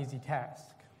not an easy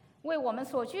task. 为我们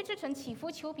所居之城祈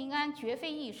福求平安，绝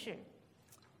非易事，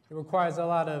 It requires a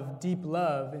lot of deep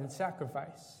love and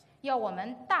sacrifice. 要我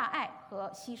们大爱和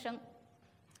牺牲，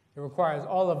 It requires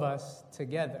all of us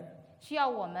together. 需要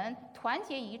我们团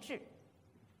结一致。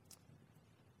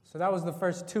So that was the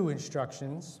first two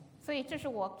instructions. 所以这是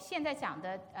我现在讲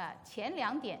的前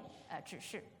2点指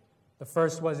示。The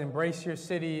first was embrace your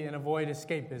city and avoid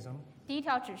escapism. 第一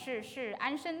条指示是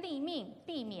安身立命，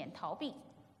避免逃避。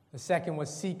 The second was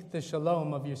seek the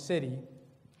shalom of your city.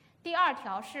 第2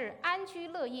条是安居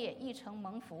乐业，一城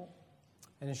蒙福。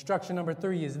 And instruction number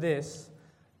 3 is this: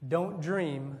 don't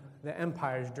dream the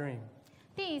empire's dream.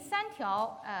 第3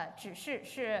条指示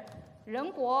是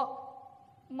人国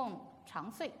梦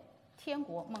长岁，天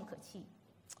国梦可期。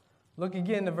 Look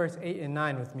again to verse 8 and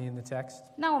 9 with me in the text.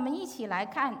 那我们一起来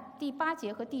看第8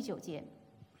节和第9节。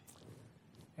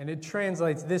 And it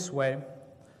translates this way: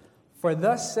 For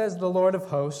thus says the Lord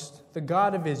of hosts, the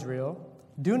God of Israel,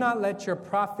 do not let your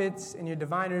prophets and your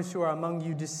diviners who are among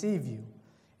you deceive you,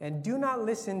 and do not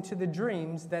listen to the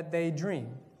dreams that they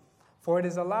dream. For it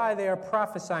is a lie they are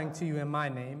prophesying to you in my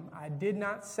name. I did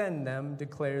not send them,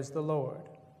 declares the Lord.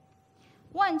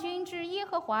 万军之耶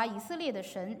和华以色列的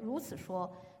神如此说：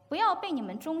不要被你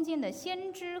们中间的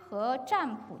先知和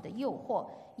占卜的诱惑，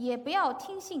也不要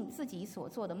听信自己所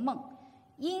做的梦，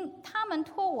因他们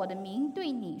托我的名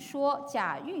对你说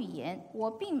假预言，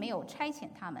我并没有差遣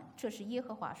他们。这是耶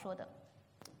和华说的。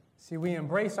 See, we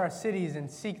embrace our cities and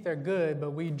seek their good,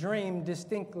 but we dream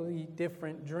distinctly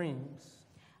different dreams.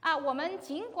 我们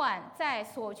尽管在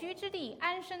所居之地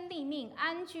安身立命、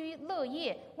安居乐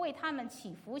业，为他们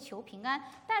祈福求平安，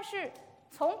但是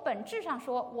从本质上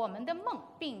说，我们的梦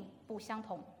并不相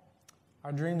同。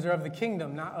 Our dreams are of the kingdom,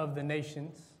 not of the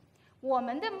nations. 我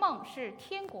们的梦是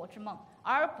天国之梦，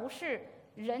而不是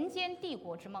人间帝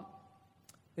国之梦。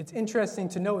 It's interesting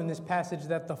to note in this passage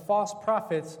that the false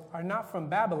prophets are not from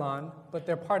Babylon, but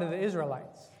they're part of the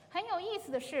Israelites. 很有意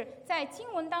思的是，在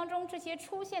经文当中，这些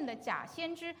出现的假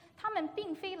先知，他们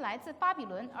并非来自巴比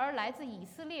伦，而来自以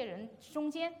色列人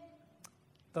中间。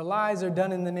 The lies are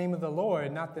done in the name of the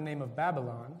Lord, not the name of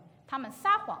Babylon. 他们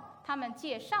撒谎，他们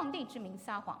借上帝之名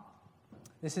撒谎。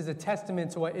 This is a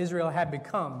testament to what Israel had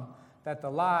become, that the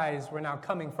lies were now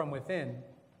coming from within.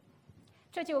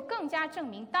 这就更加证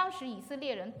明当时以色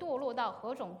列人堕落到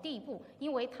何种地步，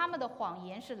因为他们的谎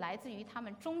言是来自于他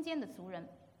们中间的族人。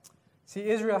 See,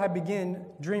 Israel had begun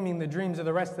dreaming the dreams of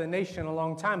the rest of the nation a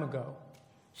long time ago.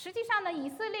 实际上呢，以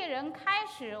色列人开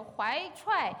始怀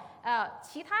揣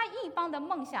其他异邦的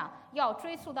梦想，要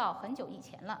追溯到很久以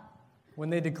前了。 When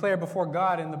they declare before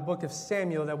God in the book of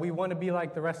Samuel that we want to be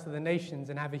like the rest of the nations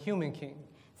and have a human king.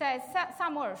 在撒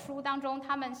母耳书当中，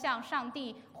他们向上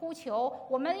帝呼求，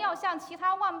我们要像其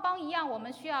他万邦一样，我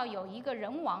们需要有一个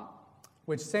人王。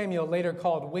 Which Samuel later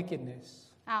called wickedness.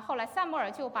 后来撒母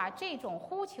耳就把这种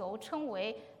呼求称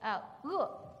为恶。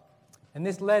 And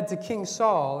this led to King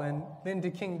Saul and then to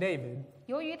King David.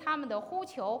 由于他们的呼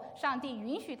求，上帝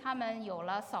允许他们有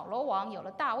了扫罗王，有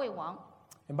了大卫王。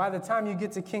 And by the time you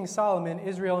get to King Solomon,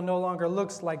 Israel no longer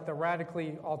looks like the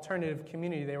radically alternative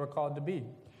community they were called to be.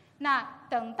 那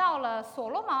等到了所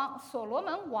罗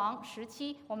门王时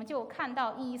期，我们就看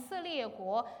到以色列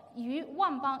国与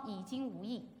万邦已经无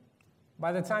异。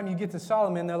By the time you get to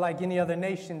Solomon, they're like any other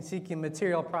nation seeking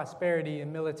material prosperity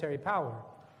and military power.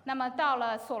 那么到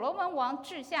了所罗门王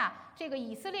治下，这个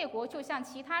以色列国就像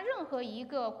其他任何一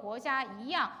个国家一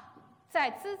样，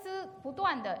在孜孜不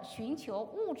断地寻求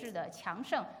物质的强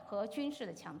盛和军事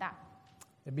的强大。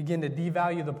They begin to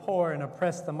devalue the poor and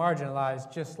oppress the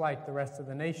marginalized, just like the rest of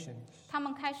the nations. 他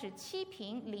们开始欺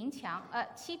平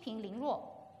凌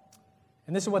弱。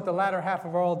And this is what the latter half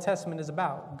of our Old Testament is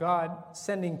about: God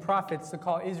sending prophets to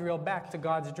call Israel back to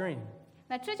God's dream.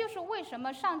 那这就是为什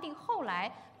么上帝后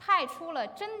来派出了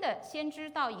真的先知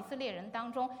到以色列人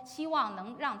当中，希望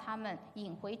能让他们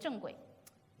引回正轨。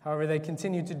However, they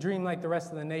continue to dream like the rest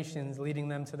of the nations, leading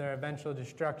them to their eventual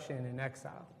destruction and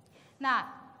exile.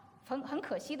 那很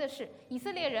可惜的是，以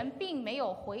色列人并没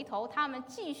有回头，他们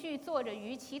继续做着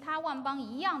与其他万邦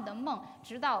一样的梦，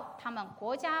直到他们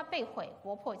国家被毁，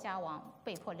国破家亡，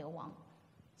被迫流亡。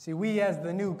See, we as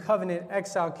the new covenant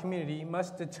exile community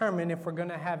must determine if we're going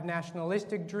to have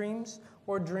nationalistic dreams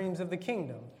or dreams of the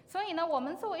kingdom. 所以呢，我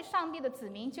们作为上帝的子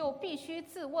民，就必须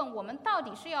自问：我们到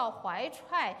底是要怀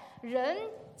揣人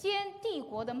间帝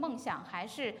国的梦想，还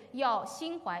是要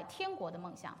心怀天国的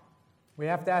梦想？ We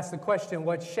have to ask the question,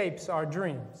 what shapes our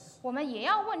dreams? 我们也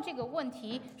要问这个问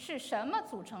题：是什么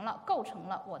构成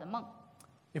了我的梦？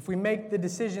 If we make the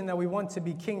decision that we want to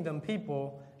be kingdom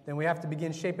people, then we have to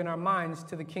begin shaping our minds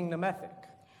to the kingdom ethic.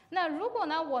 那如果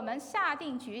呢，我们下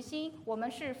定决心，我们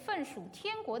是份属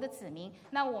天国的子民，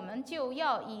那我们就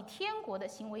要以天国的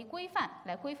行为规范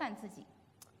来规范自己。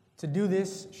To do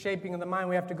this shaping of the mind,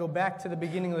 we have to go back to the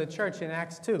beginning of the church in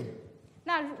Acts 2.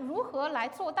 那如何来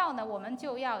做到呢？我们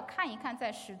就要看一看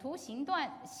在《使徒行传》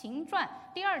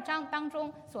第2章当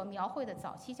中所描绘的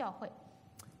早期教会。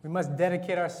We must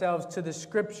dedicate ourselves to the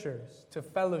scriptures, to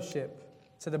fellowship,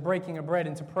 to the breaking of bread,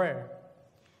 and to prayer.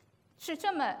 是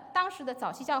这么，当时的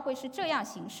早期教会是这样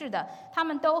行事的，他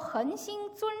们都恒心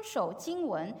遵守经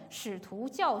文、使徒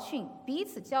教训，彼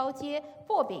此交接、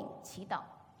擘饼、祈祷。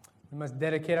We must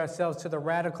dedicate ourselves to the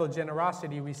radical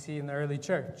generosity we see in the early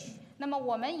church. 那么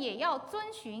我们也要遵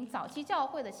循早期教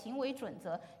会的行为准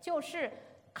则，就是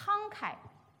慷慨、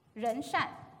仁善、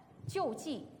救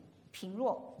济、贫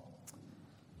弱。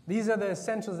These are the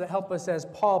essentials that help us, as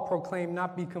Paul proclaimed,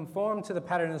 not be conformed to the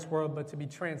pattern of this world, but to be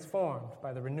transformed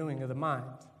by the renewing of the mind.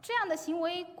 这样的行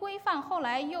为规范后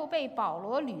来又被保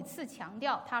罗屡次强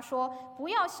调，他说：“不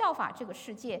要效法这个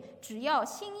世界，只要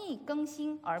心意更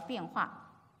新而变化。”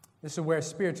 This is where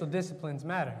spiritual disciplines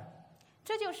matter.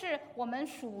 这就是我们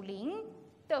属灵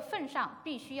的份上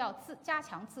必须要加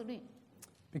强自律。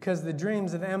 Because the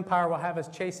dreams of the empire will have us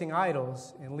chasing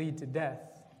idols and lead to death.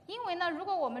 因为呢，如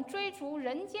果我们追逐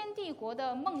人间帝国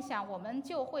的梦想，我们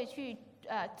就会去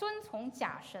遵从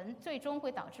假神，最终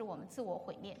会导致我们自我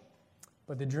毁灭。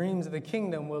 But the dreams of the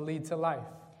kingdom will lead to life.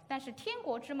 但是天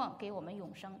国之梦给我们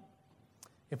永生。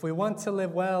 If we want to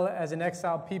live well as an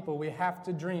exiled people, we have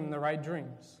to dream the right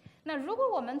dreams. 那如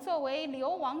果我们作为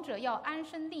流亡者要安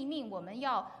身立命，我们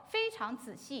要非常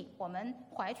仔细，我们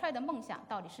怀揣的梦想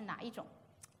到底是哪一种？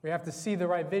 We have to see the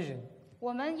right vision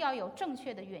我们要有正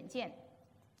确的远见，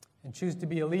 and choose to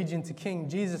be allegiant to King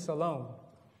Jesus alone.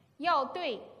 要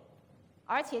对，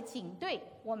而且仅对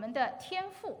我们的天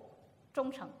父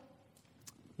忠诚。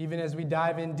 Even as we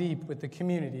dive in deep with the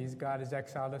communities God has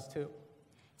exiled us to.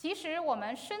 即使我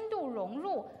们深度融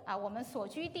入我们所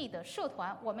居地的社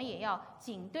团，我们也要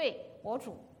仅对我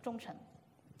主忠诚。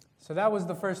 So that was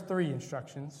the first 3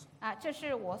 instructions. 这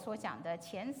是我所讲的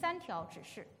前3条指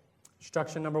示。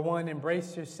 Instruction number 1,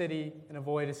 embrace your city and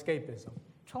avoid escapism.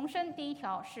 重申第1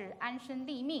条是安身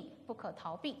立命，不可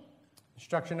逃避。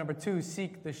 Instruction number 2,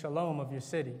 seek the shalom of your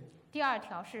city. 第2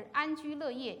条是安居乐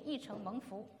业，一城蒙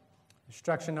福。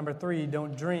 Instruction number 3,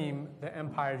 don't dream the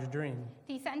empire's dream.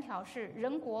 第3条是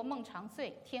人国梦长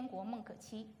醉，天国梦可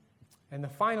期。 And the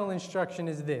final instruction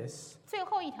is this: 最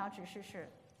后1条指示是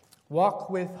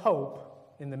walk with hope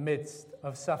in the midst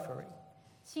of suffering.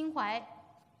 心怀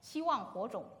希望火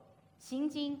种，行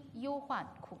经忧患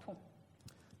苦痛。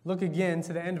 Look again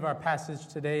to the end of our passage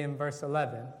today in verse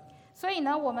 11. 所以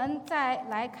呢，我们再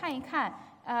来看一看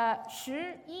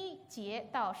11节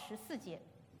到14节。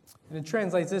 And it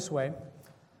translates this way: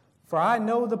 For I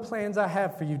know the plans I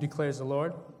have for you, declares the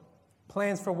Lord,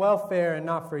 plans for welfare and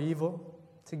not for evil,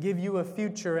 to give you a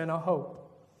future and a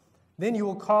hope. Then you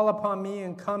will call upon me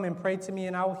and come and pray to me,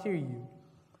 and I will hear you.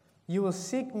 You will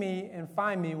seek me and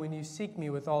find me when you seek me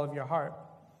with all of your heart.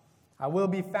 I will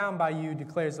be found by you,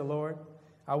 declares the Lord.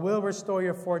 I will restore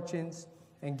your fortunes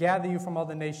and gather you from all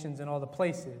the nations and all the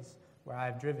places where I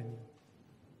have driven you.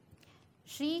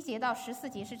 11节到14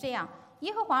节是这样：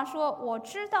耶和华说：“我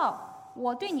知道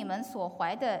我对你们所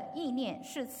怀的意念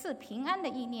是赐平安的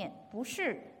意念，不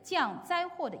是降灾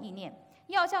祸的意念，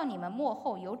要叫你们末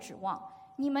后有指望。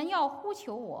你们要呼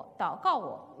求我，祷告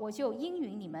我，我就应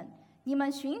允你们。你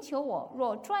们寻求我，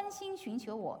若专心寻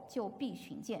求我，就必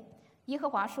寻见。耶和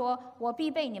华说：我必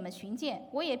被你们寻见，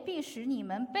我也必使你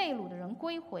们被掳的人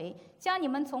归回，将你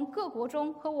们从各国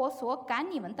中和我所赶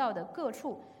你们到的各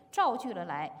处召聚了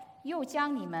来，又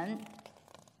将你们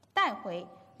带回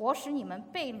我使你们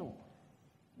被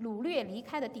掳掠离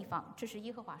开的地方。这是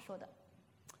耶和华说的。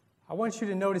I want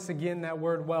you to notice again that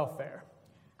word welfare.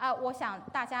 我想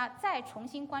大家再重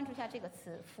新关注一下这个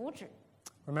词福祉。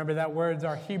Remember that word's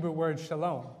our Hebrew word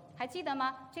shalom. 还记得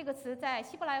吗？这个词在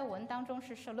希伯来文当中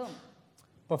是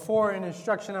shalom。Before in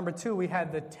instruction number 2, we had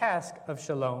the task of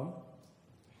shalom.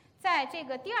 在这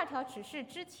个第二条指示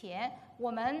之前，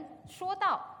我们说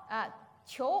到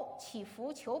求祈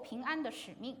福、求平安的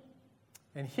使命。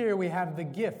And here we have the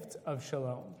gift of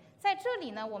shalom. 在这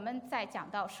里呢，我们在讲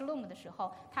到 shalom 的时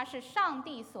候，它是上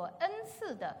帝所恩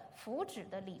赐的福祉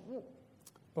的礼物。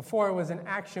Before it was an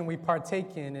action we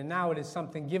partake in, and now it is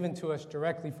something given to us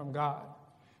directly from God.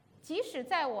 即使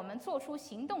在我们做出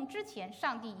行动之前，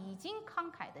上帝已经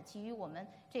慷慨地给予我们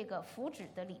这个福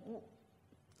祉的礼物。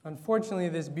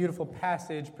Unfortunately, this beautiful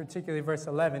passage, particularly verse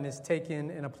 11, is taken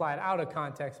and applied out of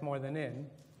context more than in.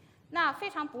 那非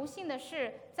常不幸的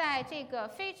是，在这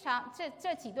个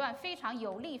这几段非常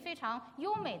有力、非常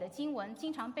优美的经文，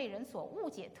经常被人所误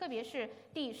解，特别是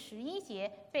第11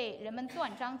节被人们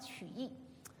断章取义。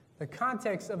The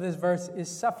context of this verse is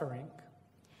suffering.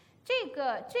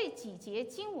 这几节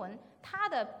经文，它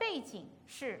的背景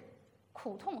是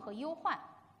苦痛和忧患。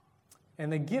And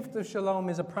the gift of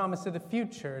shalom is a promise of the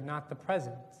future, not the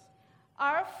present.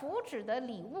 而福祉的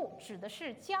礼物指的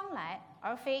是将来，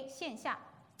而非现下。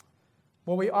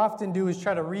What we often do is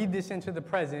try to read this into the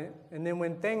present, and then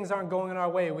when things aren't going in our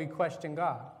way, we question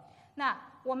God. 那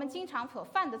我们经常所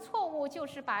犯的错误，就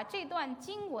是把这段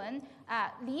经文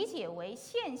理解为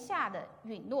线下的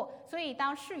允诺，所以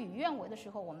当事与愿违的时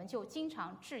候，我们就经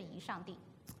常质疑上帝。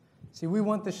See, we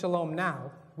want the shalom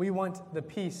now. We want the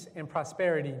peace and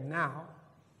prosperity now.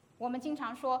 我们经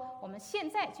常说，我们现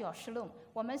在就要shalom，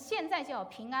我们现在就要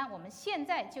平安，我们现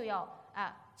在就要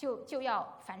就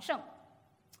要繁盛。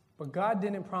But God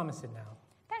didn't promise it now.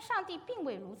 但上帝并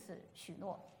未如此许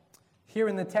诺。Here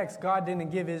in the text, God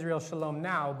didn't give Israel shalom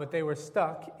now, but they were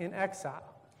stuck in exile.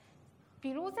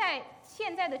 比如在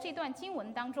现在的这段经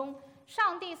文当中，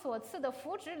上帝所赐的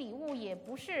福祉礼物也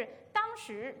不是当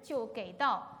时就给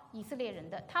到以色列人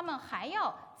的，他们还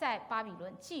要在巴比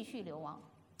伦继续流亡。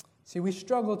See, we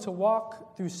struggle to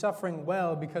walk through suffering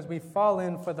well because we fall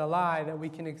in for the lie that we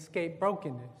can escape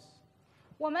brokenness.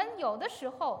 我们有的时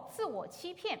候自我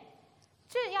欺骗，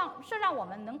这让我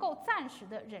们能够暂时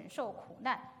的忍受苦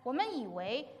难。我们以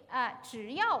为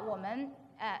只要我们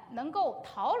能够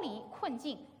逃离困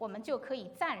境，我们就可以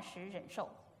暂时忍受。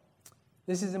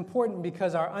This is important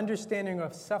because our understanding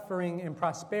of suffering and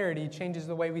prosperity changes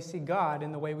the way we see God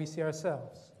and the way we see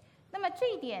ourselves. 那么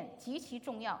这一点极其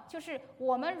重要，就是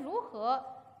我们如何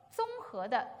综合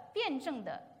的、辩证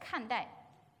的看待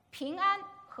平安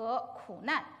和苦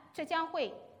难，这将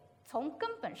会从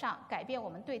根本上改变我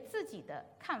们对自己的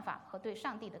看法和对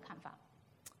上帝的看法。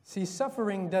See,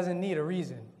 suffering doesn't need a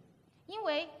reason. 因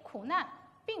为苦难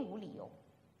并无理由。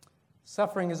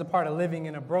Suffering is a part of living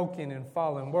in a broken and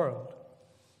fallen world.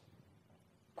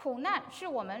 苦难是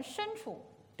我们身处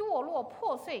堕落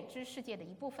破碎之世界的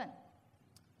一部分。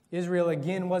Israel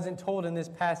again wasn't told in this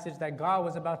passage that God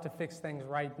was about to fix things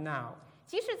right now.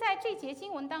 即使在这节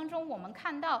经文当中，我们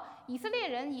看到以色列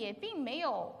人也并没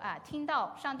有听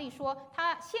到上帝说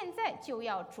他现在就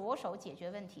要着手解决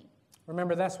问题。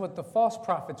Remember, that's what the false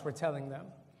prophets were telling them.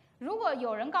 如果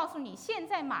有人告诉你现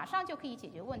在马上就可以解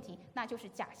决问题，那就是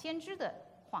假先知的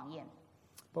谎言。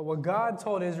But what God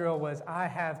told Israel was, I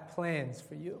have plans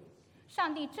for you.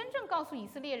 上帝真正告诉以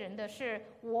色列人的是，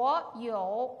我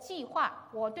有计划，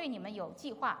我对你们有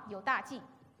计划，有大计。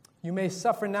You may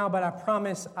suffer now, but I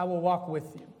promise I will walk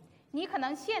with you. 你可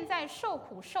能现在受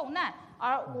苦受难，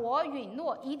而我允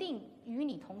诺一定与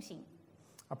你同行。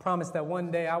I promise that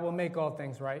one day I will make all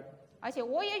things right. 而且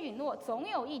我也允诺，总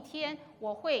有一天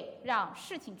我会让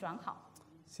事情转好。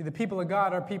See, the people of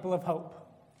God are people of hope.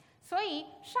 所以，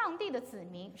上帝的子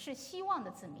民是希望的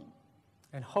子民，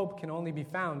 And hope can only be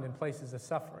found in places of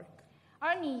suffering.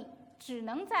 而你只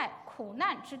能在苦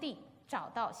难之地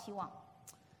找到希望。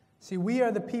See, we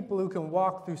are the people who can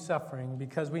walk through suffering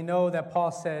because we know that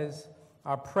Paul says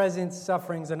our present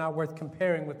sufferings are not worth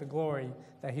comparing with the glory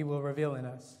that he will reveal in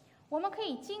us. 我们可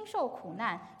以经受苦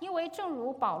难，因为正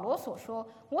如保罗所说，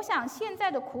我想现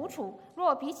在的苦楚，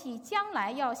若比起将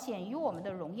来要显于我们的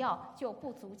荣耀，就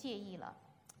不足介意了。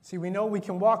See, we know we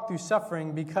can walk through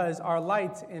suffering because our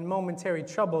light and momentary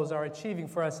troubles are achieving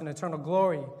for us an eternal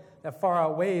glory that far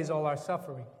outweighs all our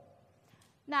suffering.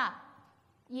 那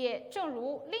也正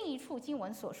如另一处经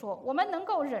文所说，我们能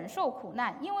够忍受苦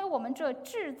难，因为我们这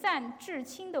至暂至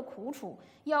轻的苦楚，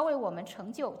要为我们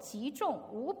成就极重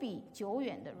无比久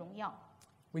远的荣耀。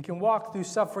We can walk through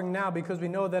suffering now because we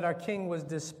know that our King was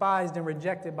despised and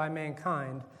rejected by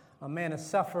mankind, a man of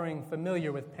suffering,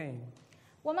 familiar with pain.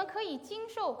 我们可以经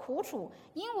受苦楚，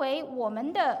因为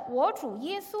我主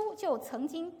耶稣就曾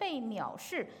经被藐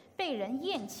视、被人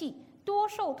厌弃，多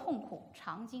受痛苦，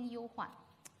常经忧患。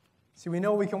See, we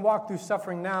know we can walk through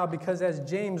suffering now because, as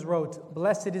James wrote,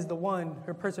 blessed is the one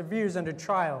who perseveres under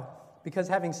trial, because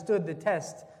having stood the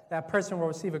test, that person will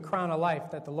receive a crown of life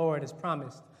that the Lord has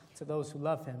promised to those who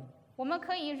love him. 我们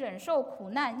可以忍受苦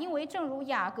难，因为正如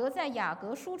雅各在雅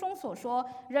各书中所说，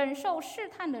忍受试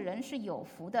探的人是有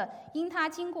福的，因他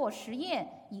经过实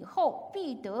验以后，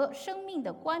必得生命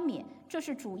的冠冕。这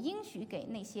是主应许给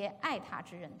那些爱他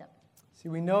之人的。See,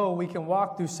 we know we can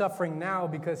walk through suffering now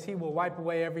because he will wipe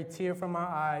away every tear from our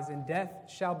eyes, and death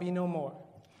shall be no more.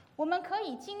 我们可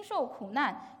以经受苦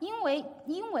难，因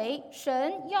为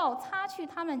神要擦去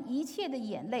他们一切的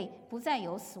眼泪，不再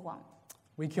有死亡。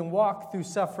We can walk through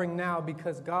suffering now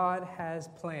because God has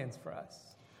plans for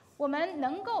us. 我们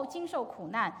能够经受苦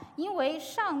难，因为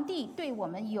上帝对我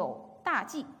们有大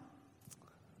计。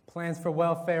Plans for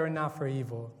welfare and not for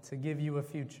evil, to give you a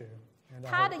future.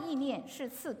 他的意念是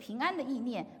赐平安的意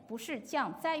念，不是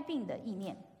降灾病的意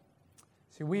念。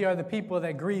See, we are the people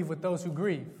that grieve with those who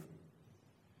grieve.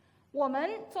 我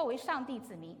们作为上帝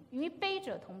子民，与悲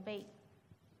者同悲。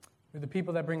We're the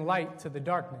people that bring light to the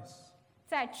darkness.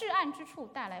 在至暗之处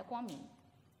带来光明。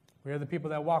We are the people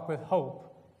that walk with hope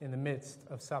in the midst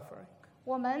of suffering.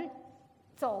 我们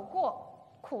走过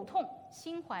苦痛，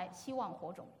心怀希望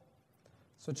火种。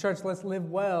So, church, let's live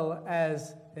well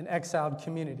as an exiled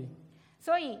community.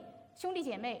 所以，兄弟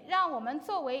姐妹，让我们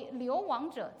作为流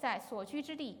亡者，在所居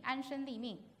之地安身立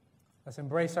命。Let's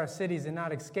embrace our cities and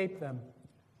not escape them.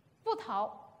 不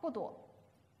逃不躲。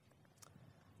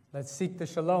Let's seek the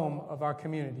shalom of our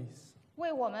communities.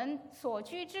 为我们所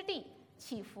居之地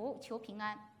祈福求平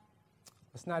安。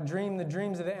Let's not dream the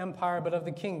dreams of the empire, but of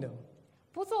the kingdom.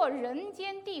 不做人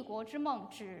间帝国之梦，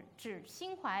只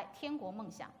心怀天国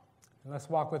梦想。And let's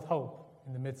walk with hope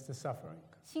in the midst of suffering.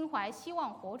 心怀希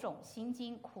望火种，行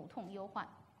经苦痛忧患。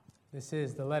This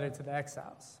is the letter to the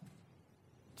exiles.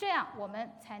 这样我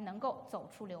们才能够走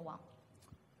出流亡。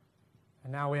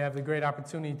And now we have the great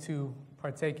opportunity to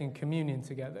partake in communion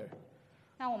together.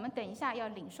 那我们等一下要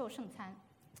领受圣餐。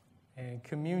And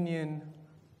communion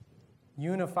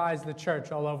unifies the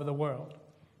church all over the world.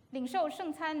 领受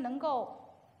圣餐能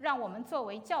够让我们作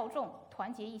为教众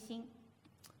团结一心。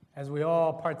As we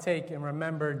all partake and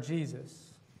remember Jesus.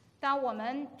 当我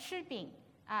们吃饼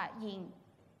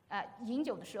饮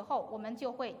酒的时候，我们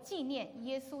就会纪念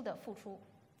耶稣的付出。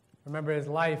Remember his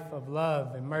life of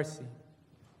love and mercy.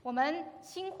 我们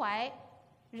心怀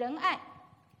仁爱。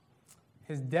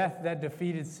His death that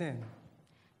defeated sin.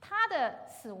 他的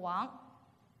死亡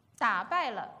打败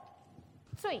了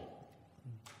罪。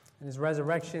And his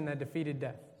resurrection that defeated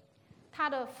death. 他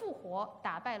的复活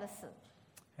打败了死。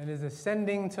And his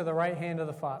ascending to the right hand of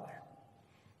the Father.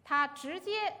 他直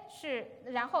接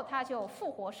然后他就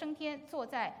复活升天，坐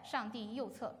在上帝右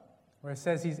侧。Where it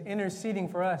says he's interceding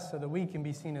for us so that we can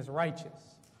be seen as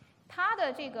righteous. 他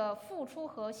的这个付出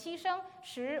和牺牲，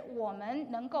使我们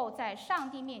能够在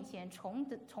上帝面前重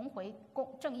回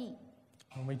正义。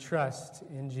When we trust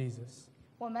in Jesus.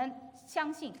 我们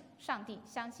相信上帝，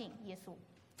相信耶稣。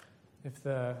If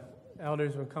the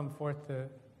elders would come forth to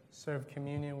serve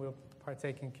communion, we'll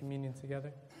partake in communion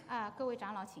together. 各位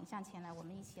长老，请向前来，我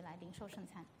们一起来领受圣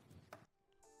餐。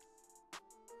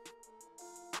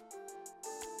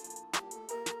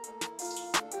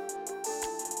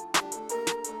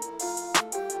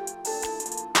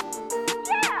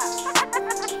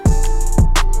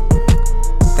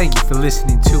Thank you for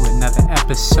listening to another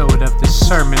episode of the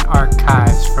Sermon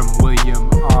Archives from William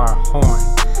R. Horn.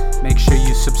 Make sure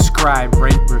you subscribe,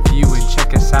 rate, review, and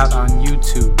check us out on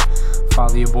YouTube.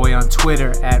 Follow your boy on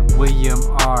Twitter at William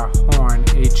R. Horn, Horne,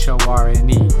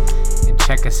 and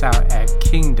check us out at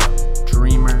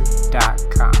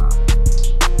kingdomdreamer.com.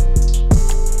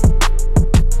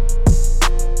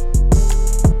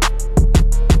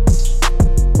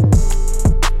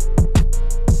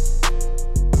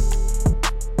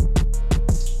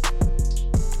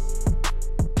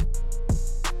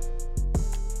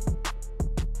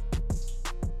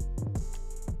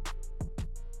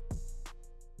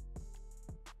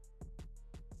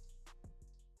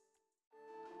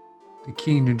 The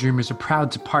Kingdom Dreamers are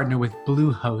proud to partner with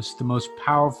Bluehost, the most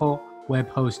powerful web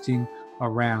hosting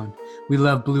around. We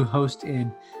love Bluehost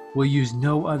and we'll use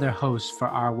no other host for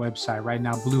our website. Right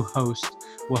now, Bluehost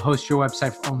will host your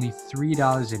website for only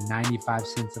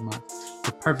 $3.95 a month.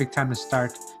 The perfect time to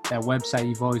start that website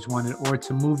you've always wanted or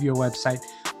to move your website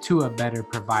to a better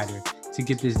provider. To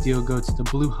get this deal, go to the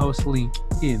Bluehost link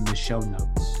in the show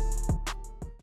notes.